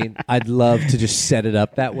know what I mean? I'd love to just set it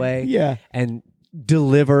up that way. Yeah. And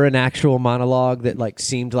deliver an actual monologue that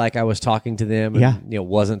seemed like I was talking to them and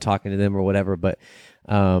wasn't talking to them or whatever. But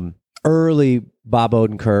early Bob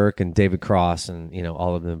Odenkirk and David Cross and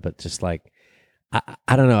all of them, but just I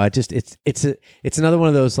don't know. It's another one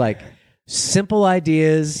of those simple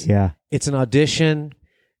ideas. Yeah. It's an audition.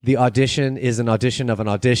 The audition is an audition of an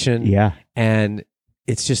audition. Yeah. And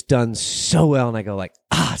it's just done so well. And I go it's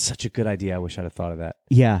such a good idea. I wish I'd have thought of that.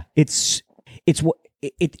 Yeah. It's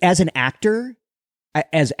as an actor,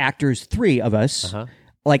 as actors, 3 of us,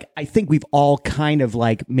 I think we've all kind of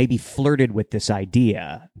maybe flirted with this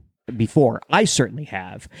idea before. I certainly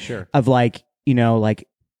have. Sure. Of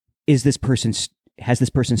is this person has this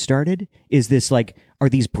person started? Is this like, are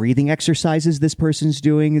these breathing exercises this person's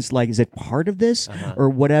doing? Is it part of this or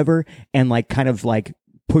whatever? And like kind of like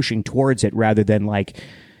pushing towards it rather than like,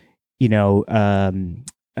 I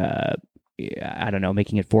don't know,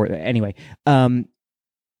 making it for anyway.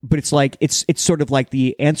 But it's like, it's sort of like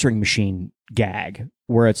the answering machine gag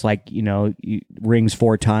where it's like, it rings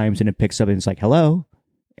 4 times and it picks up and it's like, hello.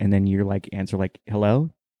 And then you're like, answer like, hello.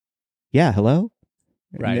 Yeah. Hello.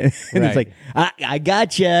 Right. And it's like, I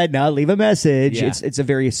gotcha. Now leave a message. Yeah. It's a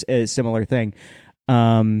very similar thing.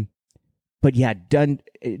 But yeah,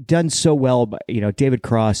 done so well. But David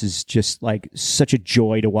Cross is just like such a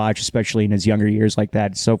joy to watch, especially in his younger years like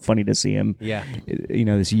that. It's so funny to see him. Yeah.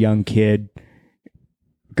 This young kid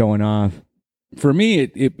going off. For me,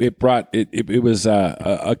 it was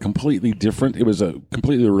a completely different. It was a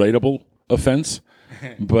completely relatable offense,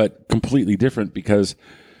 but completely different because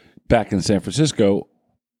back in San Francisco,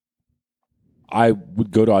 I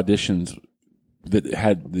would go to auditions that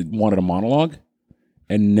wanted a monologue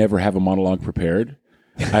and never have a monologue prepared.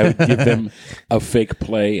 I would give them a fake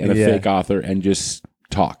play and a fake author and just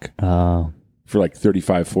talk for like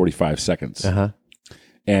 35, 45 seconds.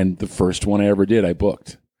 And the first one I ever did, I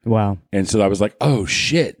booked. Wow. And so I was like, oh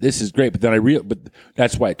shit, this is great. But then but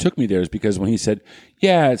that's why it took me there, is because when he said,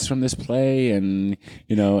 yeah, it's from this play, and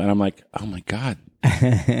and I'm like, oh my God,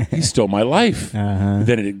 he stole my life.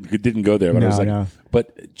 Then it didn't go there, but I was like,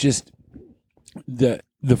 but just the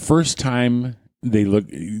first time they look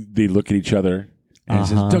at each other and he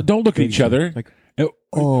says, don't look at each other. Like,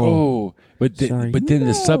 but then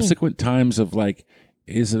the subsequent times of like,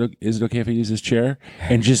 is it okay if I use this chair?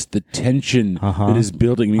 And just the tension that is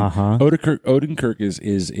building. I mean, Odenkirk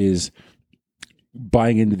is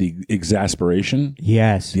buying into the exasperation.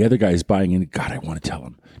 Yes. The other guy is buying in. God, I want to tell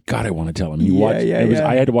him. I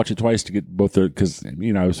had to watch it twice to get both because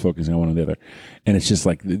I was focusing on one or the other, and it's just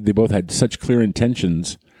like they both had such clear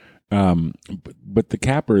intentions. But the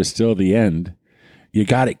capper is still the end. You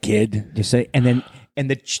got it, kid. You say, and then. And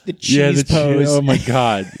the cheese pose. Oh my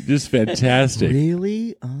God, just fantastic!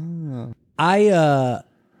 Really? Oh. I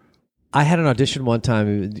had an audition one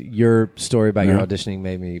time. Your story about your auditioning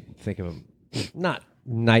made me think of not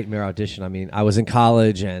nightmare audition. I mean, I was in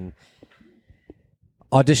college and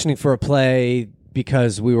auditioning for a play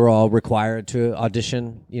because we were all required to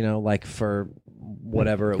audition. Like for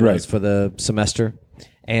whatever it was for the semester,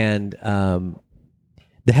 and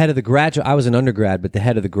the head of the graduate, I was an undergrad, but the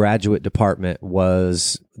head of the graduate department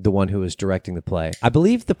was the one who was directing the play. I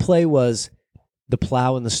believe the play was The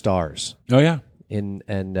Plow and the Stars. Oh, yeah.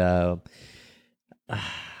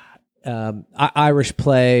 Irish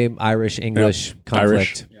play, Irish, English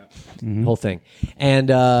conflict, Irish. Whole thing.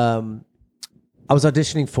 And I was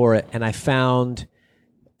auditioning for it, and I found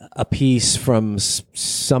a piece from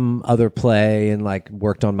some other play and like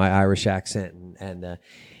worked on my Irish accent and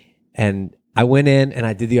I went in and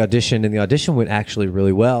I did the audition, and the audition went actually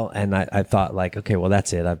really well. And I thought like, okay, well,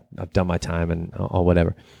 that's it. I've done my time and all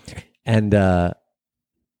whatever. And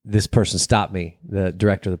this person stopped me. The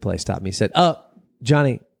director of the play stopped me. He said, "Oh,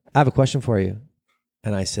 Johnny, I have a question for you."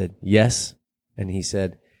 And I said, "Yes." And he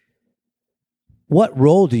said, "What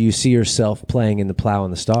role do you see yourself playing in The Plow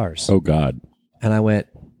and the Stars?" Oh God. And I went,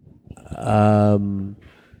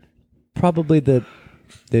 probably the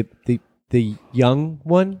young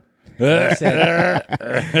one. I said,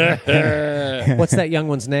 "What's that young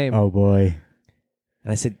one's name?" Oh boy!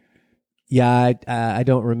 And I said, "Yeah, I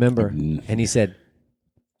don't remember." And he said,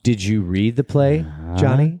 "Did you read the play,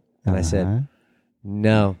 Johnny?" And I said,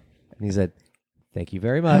 "No." And he said, "Thank you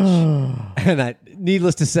very much." And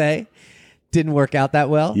needless to say, didn't work out that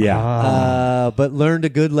well. Yeah. But learned a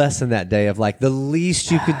good lesson that day of like the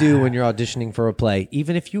least you could do when you're auditioning for a play,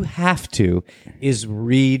 even if you have to, is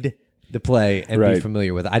read the play and be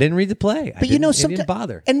familiar with it. I didn't read the play. But I didn't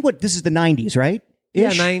bother. And this is the 90s, right?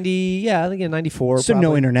 Yeah, 90. Yeah, I think in 94. So probably.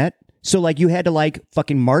 No internet. So like you had to like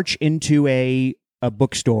fucking march into a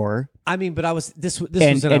bookstore. I mean, but I was this was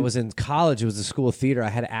when I was in college. It was the School of Theater. I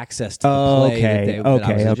had access to the play.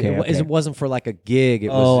 Okay. It wasn't for like a gig. It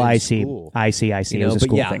was I see. School. I see. It was a but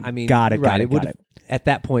school yeah, thing. I mean, got it. At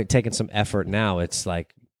that point, taken some effort. Now it's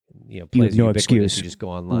like plays no ubiquitous. excuse. You just go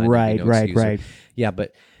online. Right. Yeah,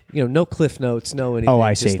 but no cliff notes, no anything. Oh,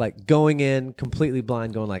 I just see. like going in completely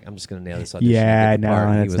blind, going like, I'm just going to nail this audition. Yeah, and get the part.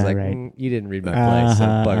 no, And that's he was not like, right. You didn't read my play, so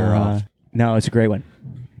bugger off. No, it's a great one.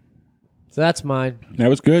 So that's mine. That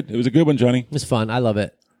was good. It was a good one, Johnny. It was fun. I love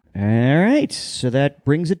it. All right, so that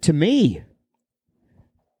brings it to me,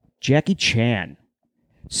 Jackie Chan.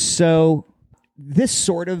 So this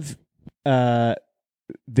sort of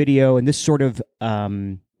video and this sort of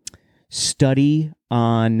study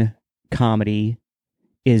on comedy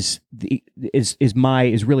is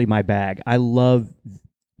really my bag. I love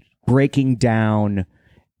breaking down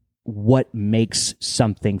what makes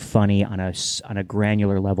something funny on a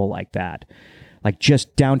granular level like that, like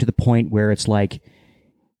just down to the point where it's like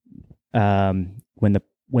when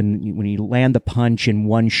you land the punch in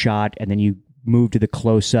one shot and then you move to the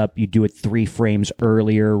close up, you do it 3 frames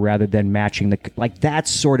earlier rather than matching like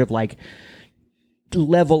that's sort of like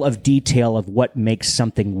level of detail of what makes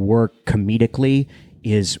something work comedically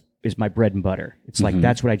is my bread and butter. It's like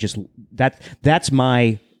that's what that's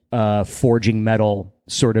my forging metal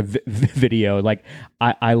sort of video. Like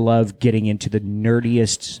I love getting into the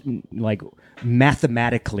nerdiest, like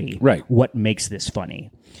mathematically, right, what makes this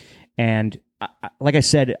funny. And like I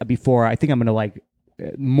said before, I think I'm gonna like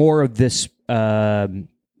more of this.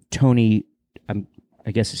 Tony,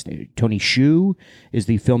 I guess his name, Tony Shu is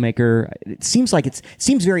the filmmaker. It seems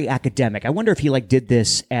seems very academic. I wonder if he like did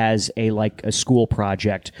this as a school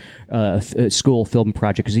project, a school film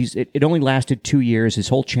project, because it only lasted 2 years. His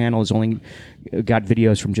whole channel has only got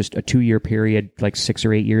videos from just a 2-year period, like 6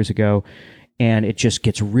 or 8 years ago, and it just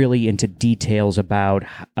gets really into details about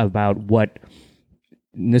what,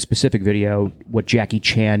 in this specific video, what Jackie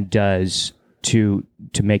Chan does to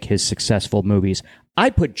make his successful movies.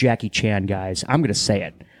 I put Jackie Chan, guys, I'm going to say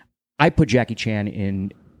it. I put Jackie Chan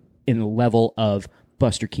in the level of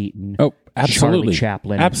Buster Keaton, absolutely, Charlie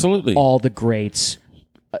Chaplin, absolutely, all the greats,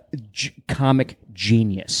 comic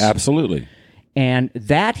genius, absolutely. And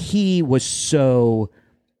that he was so,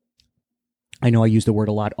 I know I use the word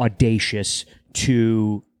a lot, audacious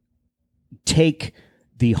to take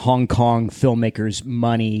the Hong Kong filmmakers'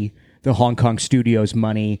 money, the Hong Kong studios'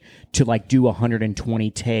 money, to like do 120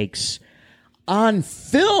 takes on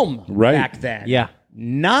film back then. Yeah.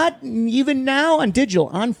 Not even now on digital,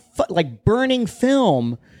 on like burning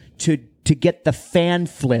film to get the fan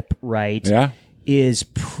flip right. Yeah. Is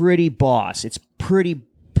pretty boss. It's pretty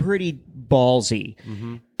ballsy.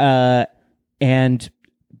 And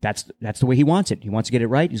that's the way he wants it. He wants to get it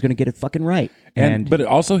right. He's going to get it fucking right. But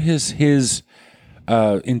also his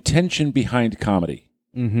intention behind comedy,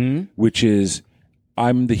 which is,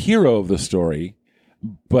 I'm the hero of the story,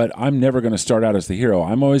 but I'm never going to start out as the hero.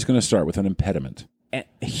 I'm always going to start with an impediment.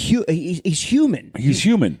 He's human. He's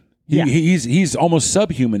human. Yeah. He's almost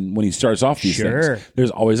subhuman when he starts off these things. There's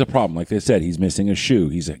always a problem. Like they said, he's missing a shoe.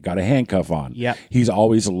 He's got a handcuff on. Yep. He's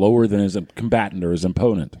always lower than his combatant or his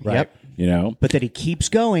opponent. Right. Yep. You know? But that he keeps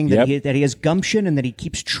going, that he has gumption, and that he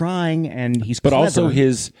keeps trying, and he's But clever. also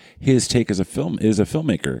his take as a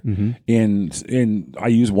filmmaker. In I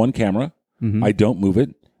use one camera. I don't move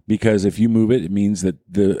it. Because if you move it, it means that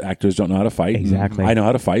the actors don't know how to fight. Exactly. I know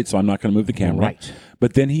how to fight, so I'm not going to move the camera. Right.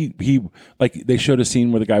 But then he like they showed a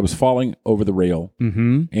scene where the guy was falling over the rail,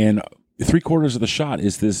 and 3/4 of the shot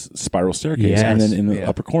is this spiral staircase, and then in the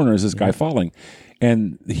upper corner is this guy falling.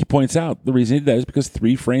 And he points out the reason he did that is because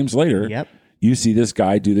 3 frames later, you see this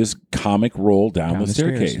guy do this comic roll down the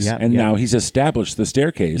staircase, and now he's established the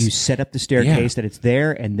staircase. You set up the staircase that it's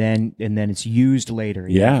there, and then it's used later.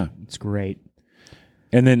 Yeah. It's great.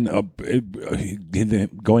 And then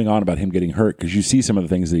going on about him getting hurt, because you see some of the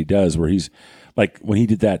things that he does where he's like, when he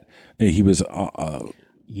did that, he was on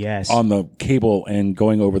the cable and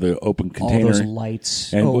going over the open container. All those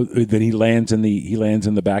lights. And then he lands in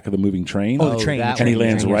the back of the moving train. The train. And he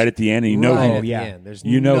lands right at the end. And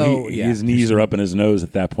his knees are up in his nose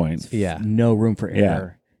at that point. Yeah. No room for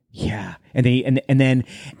error. Yeah. And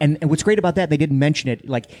what's great about that, they didn't mention it.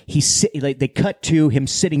 Like they cut to him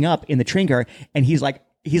sitting up in the train car, and he's like,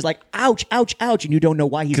 ouch, ouch, ouch, and you don't know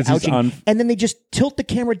why he's ouching. And then they just tilt the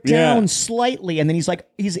camera down slightly, and then he's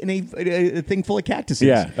in a thing full of cactuses.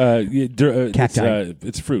 Cacti.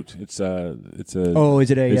 It's fruit. It's a.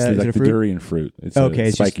 Is it a fruit? Durian fruit. It's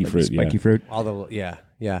it's spiky just fruit. Spiky fruit.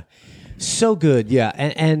 So good. Yeah,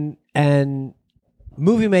 and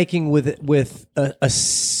movie making with a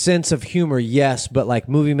sense of humor, yes, but like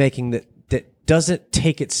movie making that doesn't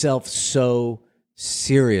take itself so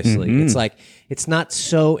seriously. It's like, it's not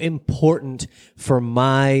so important for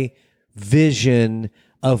my vision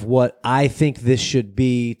of what I think this should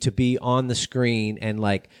be to be on the screen and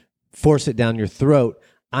like force it down your throat.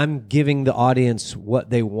 I'm giving the audience what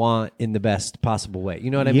they want in the best possible way.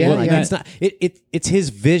 You know what I mean? It's not. It's his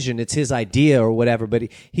vision. It's his idea or whatever. But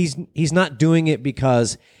he's not doing it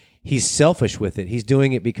because he's selfish with it. He's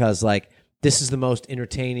doing it because like this is the most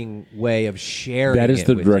entertaining way of sharing. That is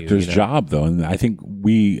the director's job, though, and I think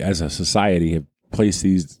we as a society have placed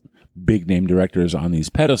these big name directors on these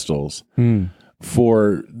pedestals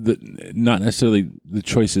for not necessarily the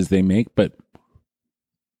choices they make, but.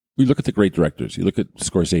 You look at the great directors. You look at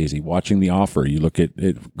Scorsese, watching The Offer. You look at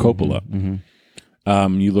Coppola.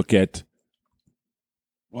 You look at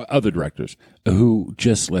other directors who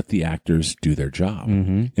just let the actors do their job.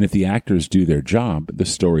 And if the actors do their job, the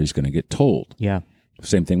story is going to get told. Yeah.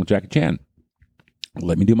 Same thing with Jackie Chan.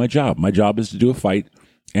 Let me do my job. My job is to do a fight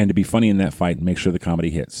and to be funny in that fight and make sure the comedy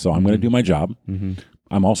hits. So I'm going to do my job.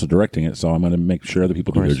 I'm also directing it, so I'm going to make sure other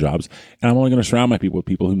people do their jobs. And I'm only going to surround my people with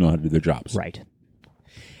people who know how to do their jobs. Right.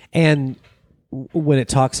 And when it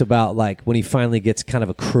talks about like when he finally gets kind of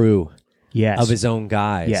a crew of his own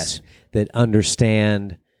guys that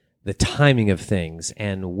understand the timing of things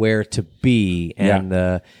and where to be and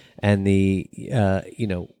the you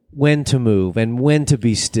know, when to move and when to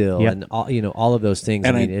be still and all, you know, all of those things.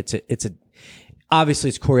 And I mean, it's a obviously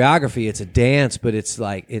it's choreography, it's a dance, but it's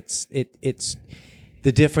like it's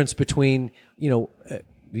the difference between, you know,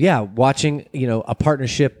 watching, you know, a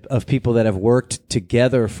partnership of people that have worked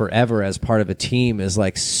together forever as part of a team is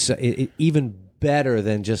like even better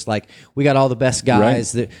than just like we got all the best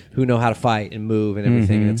guys who know how to fight and move and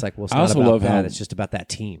everything. And it's like, well, it's not about that. It's just about that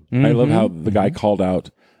team. I love how the guy called out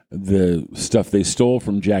the stuff they stole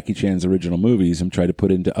from Jackie Chan's original movies and tried to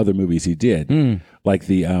put into other movies he did, like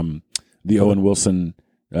the Owen Wilson.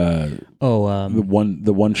 The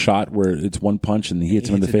one shot where it's one punch and he hits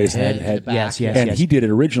him in the face, head. Yes. He did it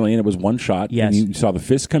originally, and it was one shot. Yes. And you saw the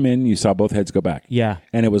fist come in, you saw both heads go back. Yeah.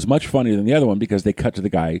 And it was much funnier than the other one because they cut to the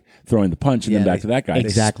guy throwing the punch and then back to that guy.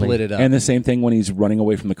 Exactly. They split it up. And the same thing when he's running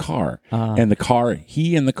away from the car, and the car,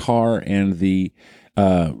 and the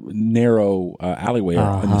narrow alleyway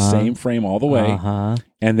are in the same frame all the way,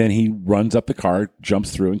 and then he runs up the car,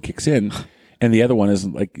 jumps through, and kicks in. And the other one is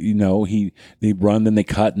like, you know, they run, then they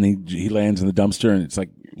cut, and he lands in the dumpster, and it's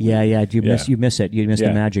like, you miss it. You miss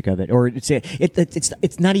the magic of it, or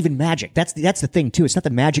it's not even magic. That's the thing too. It's not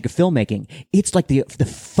the magic of filmmaking. It's like the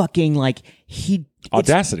fucking like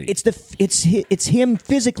audacity. It's him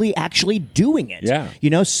physically actually doing it. Yeah,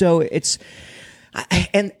 you know. So it's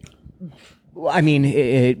and. I mean,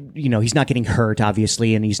 you know, he's not getting hurt,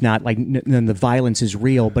 obviously, and he's not like the violence is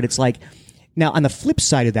real, but it's like. Now, on the flip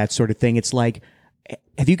side of that sort of thing, it's like,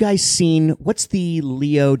 have you guys seen, what's the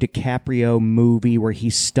Leo DiCaprio movie where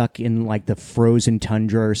he's stuck in like the frozen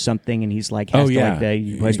tundra or something, and he's like, he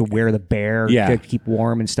has to wear the bear to keep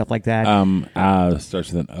warm and stuff like that?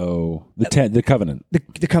 Starts with an O. The Covenant.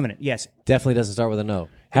 The Covenant, yes. Definitely doesn't start with an O.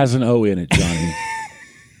 Has an O in it,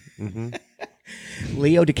 Johnny.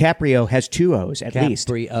 Leo DiCaprio has two O's at least.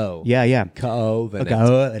 Caprio. Yeah.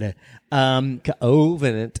 Covenant.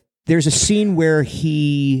 Covenant. There's a scene where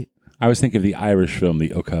he... I was thinking of the Irish film,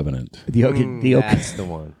 The O Covenant. That's the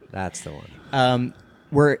one. That's the one.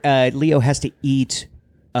 Where Leo has to eat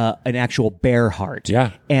an actual bear heart.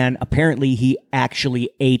 Yeah. And apparently he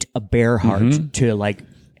actually ate a bear heart to like...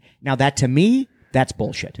 Now that to me, that's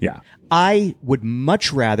bullshit. Yeah. I would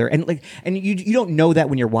much rather, and you don't know that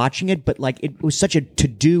when you're watching it, but like it was such a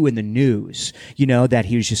to-do in the news, you know, that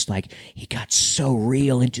he was just like, he got so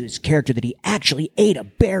real into his character that he actually ate a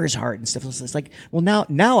bear's heart and stuff. It's like, well,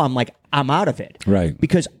 now I'm like, I'm out of it. Right.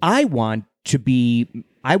 Because I want to be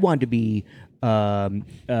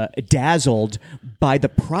dazzled by the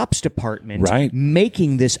props department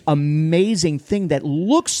making this amazing thing that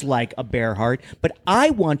looks like a bear heart, but I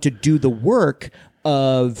want to do the work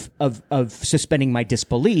of suspending my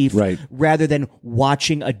disbelief rather than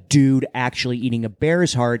watching a dude actually eating a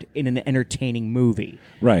bear's heart in an entertaining movie.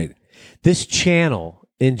 Right. This channel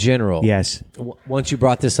in general. Yes. Once you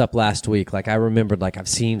brought this up last week, like I remembered, like I've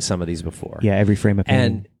seen some of these before. Yeah, every frame of painting.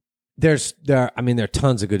 And there are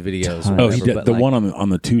tons of good videos. He did the one on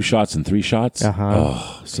the 2 shots and 3 shots.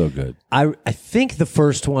 Oh, so good. I think the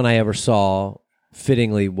first one I ever saw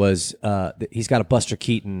fittingly was he's got a Buster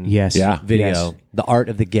Keaton video, The Art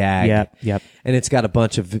of the Gag. Yep. And it's got a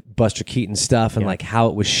bunch of Buster Keaton stuff and like how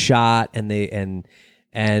it was shot and the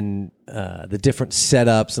different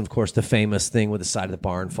setups, and of course the famous thing with the side of the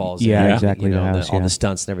barn falls. Exactly. You know, all the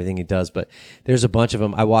stunts and everything he does. But there's a bunch of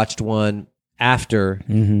them. I watched one after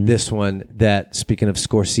this one that, speaking of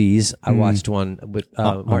Scorsese, I watched one with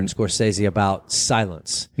Martin Scorsese about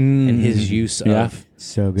silence and his use of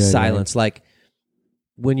so good, silence. Like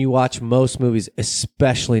when you watch most movies,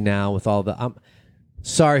 especially now with all the...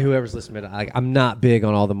 Sorry, whoever's listening. I'm not big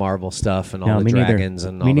on all the Marvel stuff and all the dragons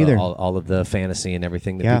and all of the fantasy and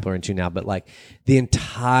everything that people are into now. But like the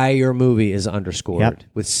entire movie is underscored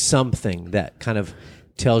with something that kind of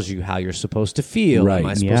tells you how you're supposed to feel. Am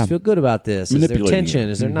I supposed to feel good about this? Is there tension?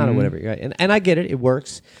 Is there not? Or whatever. And I get it. It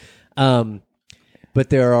works. But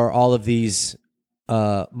there are all of these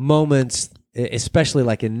moments, especially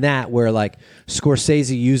like in that, where like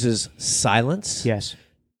Scorsese uses silence. Yes.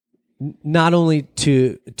 Not only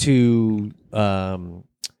to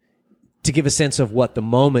to give a sense of what the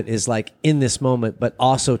moment is like in this moment, but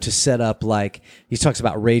also to set up, like, he talks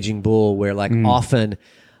about Raging Bull, where like often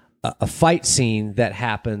a fight scene that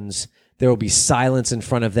happens, there will be silence in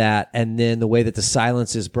front of that, and then the way that the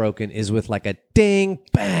silence is broken is with like a ding,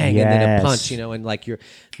 bang, and then a punch, and like you're,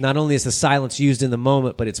 not only is the silence used in the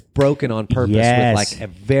moment, but it's broken on purpose with like a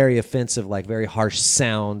very offensive, like very harsh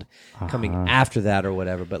sound coming after that or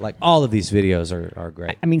whatever. But like all of these videos are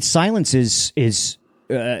great. I mean, silence is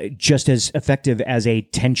just as effective as a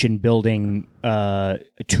tension building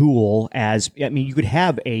tool as, I mean, you could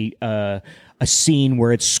have a scene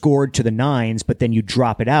where it's scored to the nines, but then you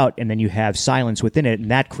drop it out and then you have silence within it,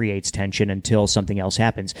 and that creates tension until something else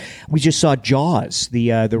happens. We just saw Jaws,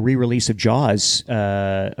 the re-release of Jaws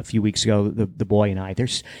a few weeks ago, the boy and I.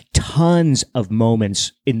 There's tons of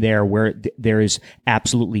moments in there where there is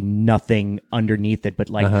absolutely nothing underneath it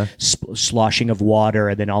but like sloshing of water,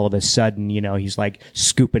 and then all of a sudden, he's like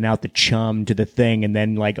scooping out the chum to the thing, and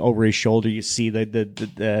then like over his shoulder you see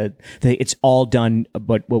the it's all done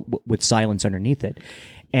but with silence underneath it.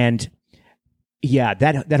 And yeah,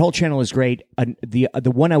 that whole channel is great.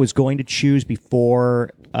 The one I was going to choose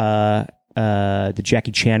before the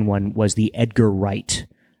Jackie Chan one was the Edgar Wright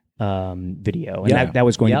video, and that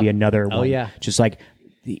was going to be another one. Oh yeah, just like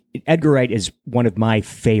Edgar Wright is one of my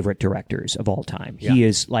favorite directors of all time. Yeah. He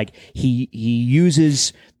is like he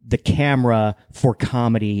uses the camera for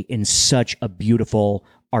comedy in such a beautiful,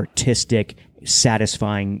 artistic,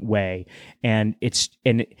 satisfying way. And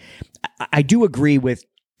I do agree with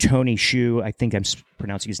Tony Shu, I think I'm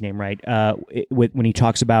pronouncing his name right, when he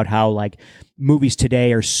talks about how like movies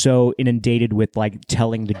today are so inundated with like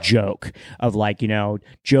telling the joke of like,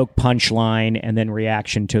 joke, punchline, and then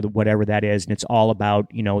reaction to whatever that is, and it's all about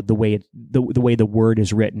the way the word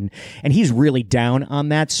is written. And he's really down on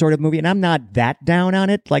that sort of movie, and I'm not that down on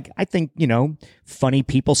it. Like, I think funny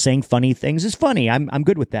people saying funny things is funny. I'm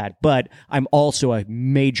good with that, but I'm also a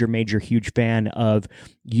major huge fan of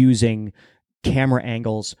using camera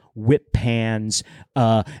angles, whip pans,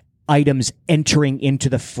 items entering into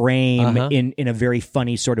the frame in a very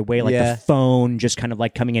funny sort of way, like the phone just kind of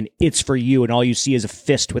like coming in. It's for you, and all you see is a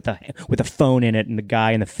fist with a phone in it, and the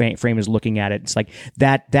guy in the frame is looking at it. It's like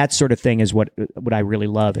that sort of thing is what I really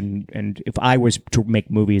love. And if I was to make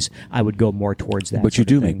movies, I would go more towards that. But you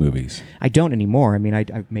do make movies. I don't anymore. I mean, I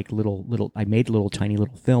make I made tiny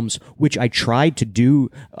little films, which I tried to do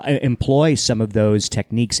employ some of those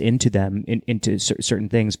techniques into them into certain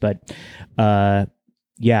things, but.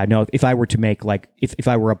 Yeah, no, if I were to make if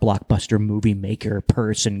I were a blockbuster movie maker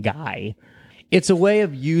person guy. It's a way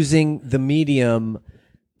of using the medium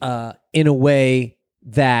in a way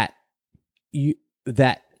that you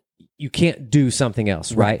can't do something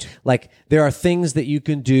else, right? Like, there are things that you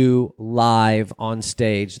can do live on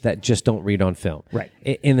stage that just don't read on film. Right.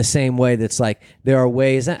 In the same way that's like, there are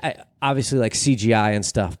ways, obviously like CGI and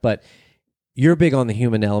stuff, but you're big on the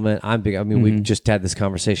human element. I'm big. I mean, we just had this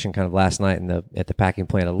conversation kind of last night at the packing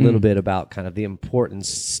plant a little bit about kind of the importance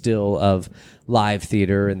still of live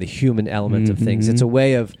theater and the human element of things. It's a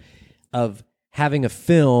way of having a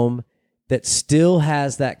film that still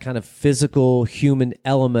has that kind of physical human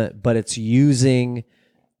element, but it's using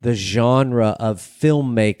the genre of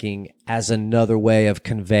filmmaking as another way of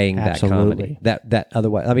conveying that comedy. That other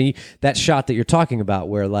way. I mean, that shot that you're talking about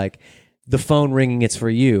where like the phone ringing, it's for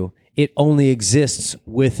you. It only exists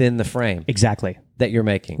within the frame. Exactly. That you're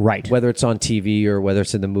making. Right. Whether it's on TV or whether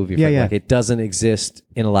it's in the movie frame. Like, it doesn't exist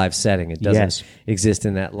in a live setting. It doesn't exist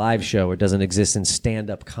in that live show. It doesn't exist in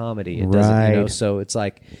stand-up comedy. It doesn't, so it's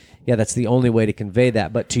like, that's the only way to convey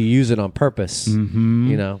that. But to use it on purpose,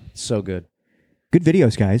 so good. Good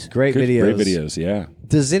videos, guys. Great videos. Great videos, yeah.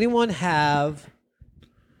 Does anyone have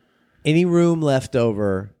any room left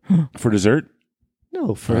over? For dessert?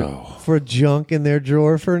 No, for junk in their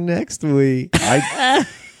drawer for next week. I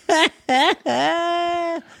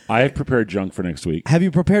have prepared junk for next week. Have you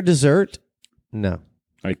prepared dessert? No.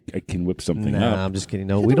 I can whip something up. I'm just kidding.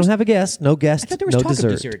 No, we don't have a guest. No guest. I thought there was no talk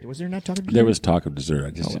dessert. Of dessert. Was there not talk of dessert? There was talk of dessert.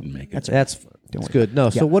 I just didn't make it. That's good. No,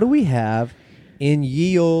 so what do we have in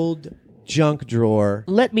ye old junk drawer?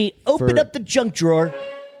 Let me open up the junk drawer.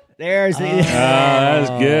 There's the... that's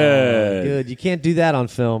good. Good. You can't do that on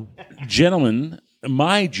film. Gentlemen,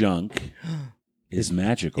 my junk is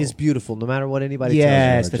magical. Is beautiful, no matter what anybody tells you.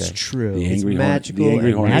 Yes, that's true. The angry magical. The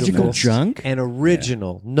angry magical junk? And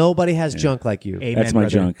original. Nobody has junk like you. Amen, that's my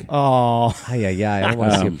brother. Junk. Oh. I don't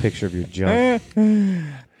want to see a picture of your junk.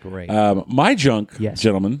 Great. My junk,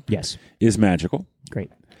 gentlemen, is magical.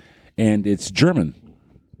 Great. And it's German.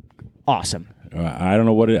 Awesome. I don't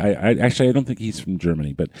know what it... I don't think he's from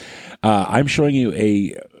Germany, but I'm showing you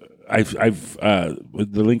I've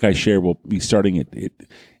the link I share will be starting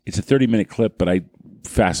it's a 30-minute clip, but I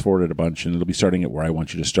fast forwarded a bunch, and it'll be starting at where I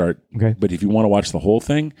want you to start. Okay. But if you want to watch the whole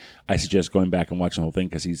thing, I suggest going back and watching the whole thing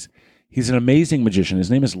because he's an amazing magician. His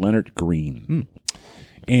name is Leonard Green,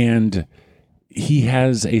 and he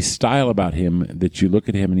has a style about him that you look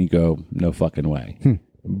at him and you go, no fucking way.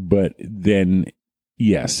 But then,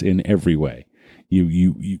 yes, in every way.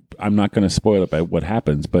 You I'm not going to spoil it by what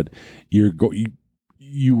happens, but you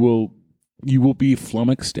will be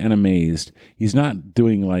flummoxed and amazed. He's not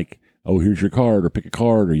doing like, oh, here's your card or pick a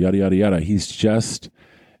card or yada, yada, yada. He's just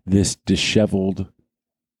this disheveled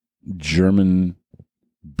German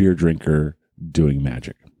beer drinker doing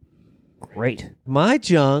magic. Great. My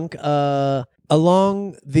junk,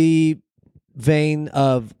 along the vein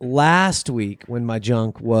of last week when my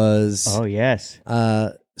junk was Oh, yes.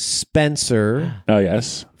 Spencer. Oh,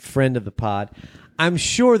 yes. Friend of the pod. I'm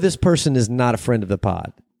sure this person is not a friend of the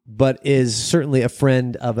pod, but is certainly a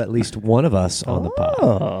friend of at least one of us on the pod.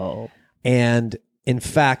 Oh. And in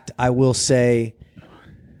fact, I will say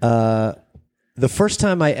the first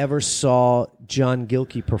time I ever saw John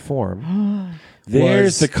Gilkey perform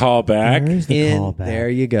There's the callback. There's the callback. There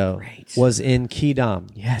you go. Great. Was in Quidam.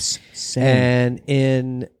 Yes. Same. And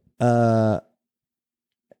in the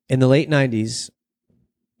late 90s,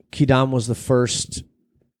 Quidam was the first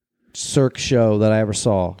Cirque show that I ever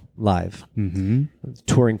saw live.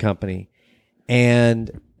 Touring company.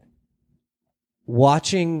 And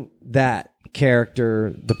watching that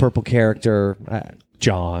character, the purple character,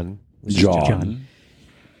 John.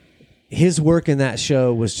 His work in that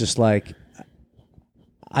show was just like,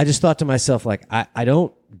 I just thought to myself, like, I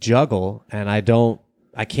don't juggle and I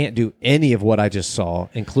can't do any of what I just saw,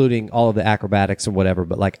 including all of the acrobatics and whatever,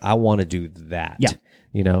 but like, I want to do that. Yeah.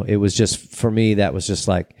 You know, it was just, for me, that was just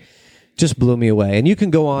like, just blew me away. And you can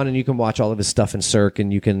go on and you can watch all of his stuff in Cirque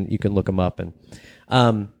and you can look him up. And,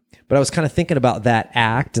 but I was kind of thinking about that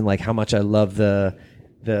act and like how much I love the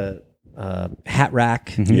hat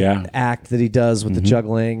rack act that he does with the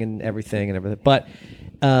juggling and everything. But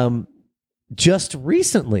just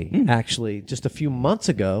recently, actually, just a few months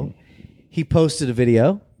ago, he posted a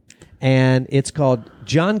video, and it's called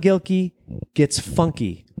John Gilkey Gets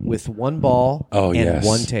Funky with One Ball and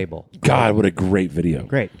One Table. God, what a great video.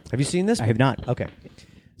 Great. Have you seen this? I have not. Okay.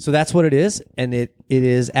 So that's what it is, and it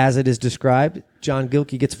is, as it is described, John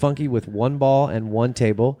Gilkey Gets Funky with One Ball and One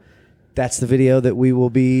Table. That's the video that we will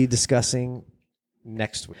be discussing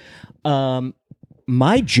next week.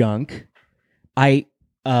 My junk, I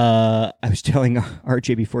was telling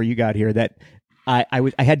RJ before you got here that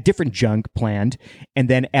I had different junk planned, and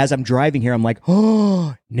then as I'm driving here, I'm like,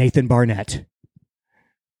 oh, Nathan Barnett.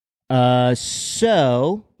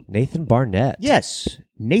 So Nathan Barnett. Yes,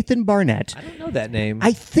 Nathan Barnett. I don't know that name.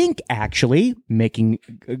 I think actually making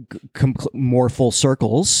more full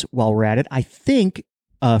circles while we're at it. I think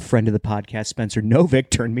a friend of the podcast, Spencer Novick,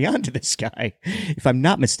 turned me on to this guy, if I'm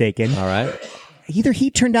not mistaken. All right. Either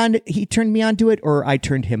he turned me onto it, or I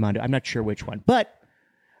turned him onto it. I'm not sure which one, but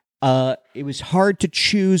it was hard to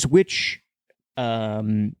choose which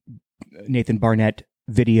Nathan Barnett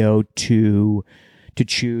video to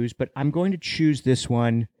choose. But I'm going to choose this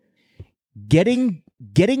one, Getting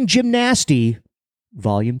Gymnasty,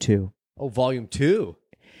 Volume 2. Oh, Volume 2.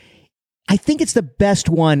 I think it's the best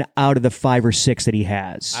one out of the 5 or 6 that he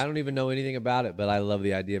has. I don't even know anything about it, but I love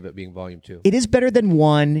the idea of it being Volume 2. It is better than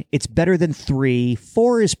 1. It's better than 3.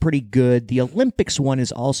 4 is pretty good. The Olympics one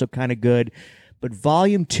is also kind of good, but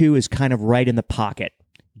Volume 2 is kind of right in the pocket.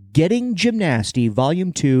 Getting Gymnasty,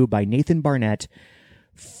 Volume 2 by Nathan Barnett,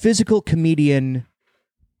 physical comedian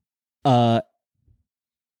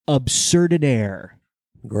absurdaire.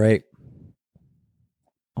 Great.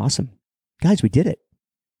 Awesome. Guys, we did it.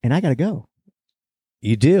 And I got to go.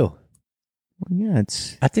 You do? Well, yeah,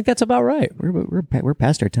 I think that's about right. We're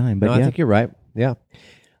past our time, but no, I think you're right. Yeah.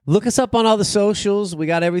 Look us up on all the socials. We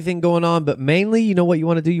got everything going on, but mainly, you know what you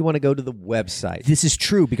want to do? You want to go to the website. This is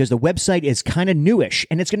true because the website is kind of newish,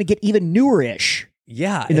 and it's going to get even newer-ish.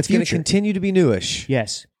 Yeah, in the future. It's going to continue to be newish.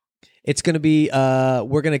 Yes. It's going to be,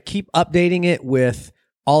 we're going to keep updating it with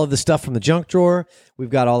all of the stuff from the junk drawer. We've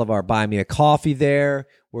got all of our Buy Me a Coffee there.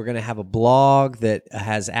 We're going to have a blog that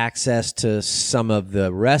has access to some of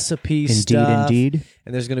the recipe stuff. Indeed.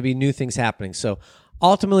 And there's going to be new things happening. So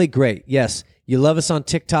ultimately, great. Yes, you love us on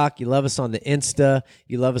TikTok. You love us on the Insta.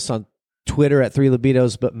 You love us on Twitter at 3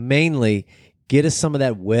 Libidos. But mainly, get us some of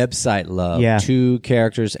that website love. Yeah.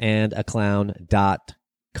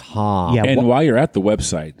 2charactersandaclown.com. Yeah. And while you're at the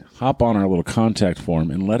website, hop on our little contact form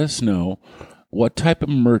and let us know what type of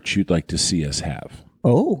merch you'd like to see us have.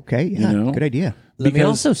 Oh, okay. Yeah, You know? good idea. Let me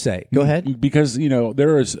also say, go ahead. Because,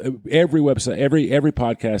 there is every website, every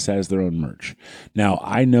podcast has their own merch. Now,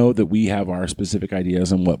 I know that we have our specific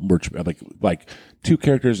ideas on what merch, like 2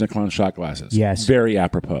 characters in a clown shot glasses. Yes. Very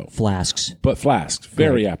apropos. Flasks. But flasks,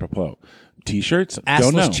 very apropos. T-shirts,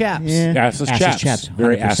 don't know. Assless chaps. Yeah. Assless chaps.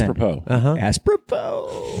 Very 100%. apropos.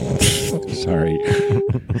 Apropos. Sorry.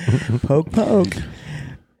 Poke.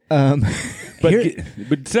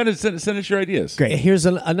 But send us your ideas. Great. Here's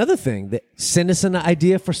another thing. Send us an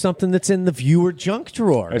idea for something that's in the viewer junk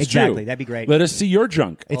drawer. That's Exactly. true. That'd be great. Let us see your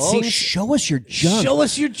junk. Show us your junk. Show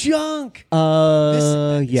us your junk.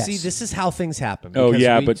 Yes. See, this is how things happen. Oh, because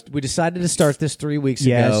yeah, but we decided to start this 3 weeks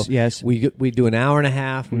Yes, ago. yes. We do an hour and a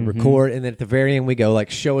half. We record, and then at the very end we go like,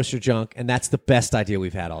 "Show us your junk," and that's the best idea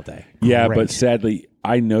we've had all day. Yeah, Great. but sadly,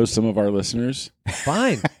 I know some of our listeners.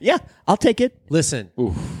 Fine. Yeah, I'll take it. Listen,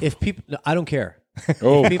 if people, no, I don't care.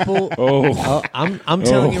 Oh, People, I'm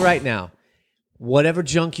telling you right now, whatever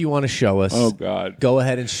junk you want to show us, oh God, go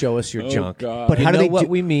ahead and show us your junk. God. But You how do know they what do-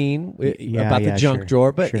 we mean Yeah, about the junk sure,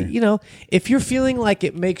 drawer? But sure. if you're feeling like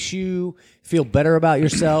it makes you feel better about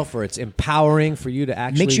yourself, or it's empowering for you to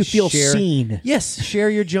actually Makes you feel share, seen. Yes, share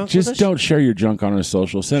your junk. just with us. don't share your junk on our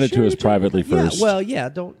social. Send it Share to your us junk privately with us. first. Yeah, well,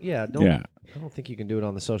 don't. Yeah. I don't think you can do it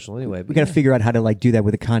on the social anyway. We got to figure out how to do that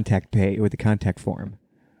with a contact pay with a contact form.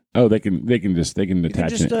 Oh, they can attach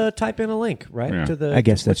just it. type in a link right Yeah. to the. I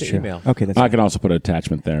guess with that's the true. Email. Okay, that's. I can also put an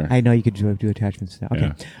attachment there. I know you could do attachments now.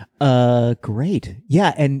 Okay. Great.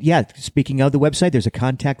 Yeah, and speaking of the website, there's a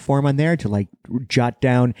contact form on there to jot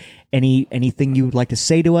down anything you would like to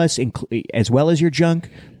say to us, as well as your junk.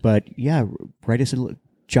 But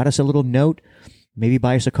jot us a little note. Maybe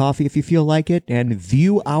buy us a coffee if you feel like it, and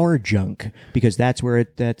view our junk, because that's where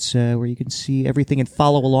you can see everything and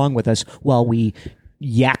follow along with us while we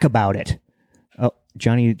yak about it. Oh,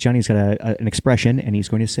 Johnny's got an expression, and he's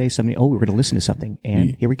going to say something. Oh, we're going to listen to something,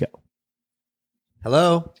 and here we go.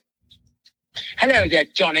 Hello, there,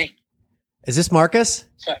 Johnny. is this Marcus?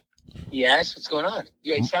 Yes, what's going on?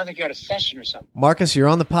 It sounds like you're at a session or something. Marcus, you're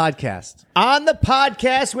on the podcast. On the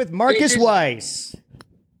podcast with Marcus Weiss.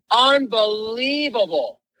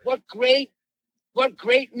 Unbelievable! What greatness!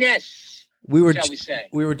 Shall we say?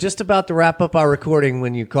 We were just about to wrap up our recording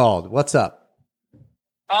when you called. What's up?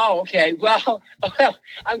 Oh, okay. Well,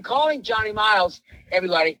 I'm calling Johnny Miles,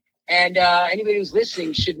 everybody, and anybody who's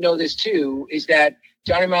listening should know this too. Is that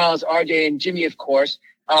Johnny Miles, RJ, and Jimmy, of course,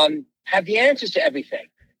 have the answers to everything.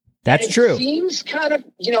 That's it true. Seems kind of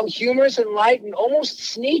humorous and light and almost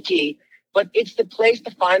sneaky, but it's the place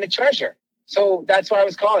to find the treasure. So that's why I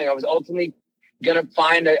was calling. I was ultimately going to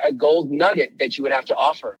find a gold nugget that you would have to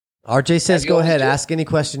offer. RJ says, go ahead. Ask any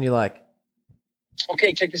question you like.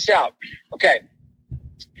 Okay, check this out. Okay.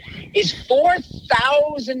 Is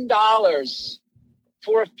 $4,000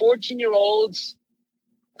 for a 14-year-old's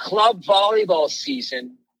club volleyball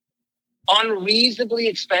season unreasonably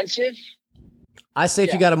expensive? I say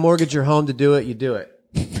if you got to mortgage your home to do it, you do it.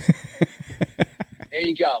 There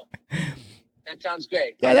you go. That sounds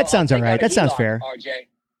great. Yeah, that sounds all right. That sounds HELOC, fair. RJ.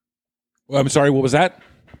 Well, I'm sorry. What was that?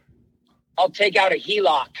 I'll take out a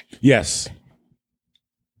HELOC, Yes.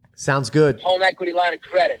 Sounds good. home equity line of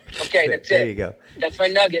credit. Okay, that's it. There you go. That's my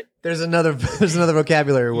nugget. There's another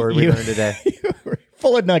vocabulary word we learned today.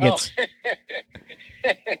 Full of nuggets.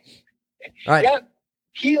 All right. Yep.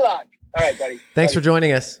 HELOC. All right, buddy. Thanks for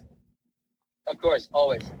joining us. Of course,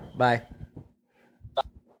 always. Bye.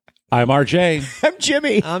 I'm RJ. I'm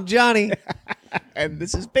Jimmy, I'm Johnny. and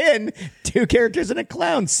this has been Two Characters and a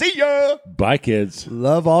Clown. See ya. Bye, kids.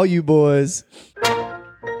 Love all you boys.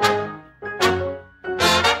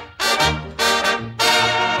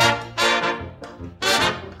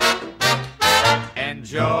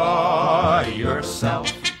 Enjoy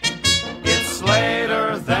yourself. It's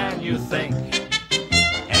later than you think.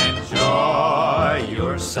 Enjoy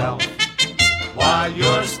yourself while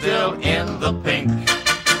you're still in the pink.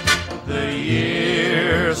 The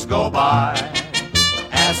years go by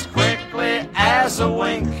as quickly as a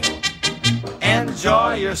wink.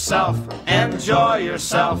 Enjoy yourself, enjoy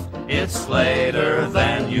yourself. It's later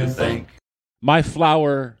than you think. My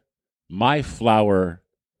flower,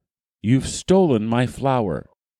 you've stolen my flower.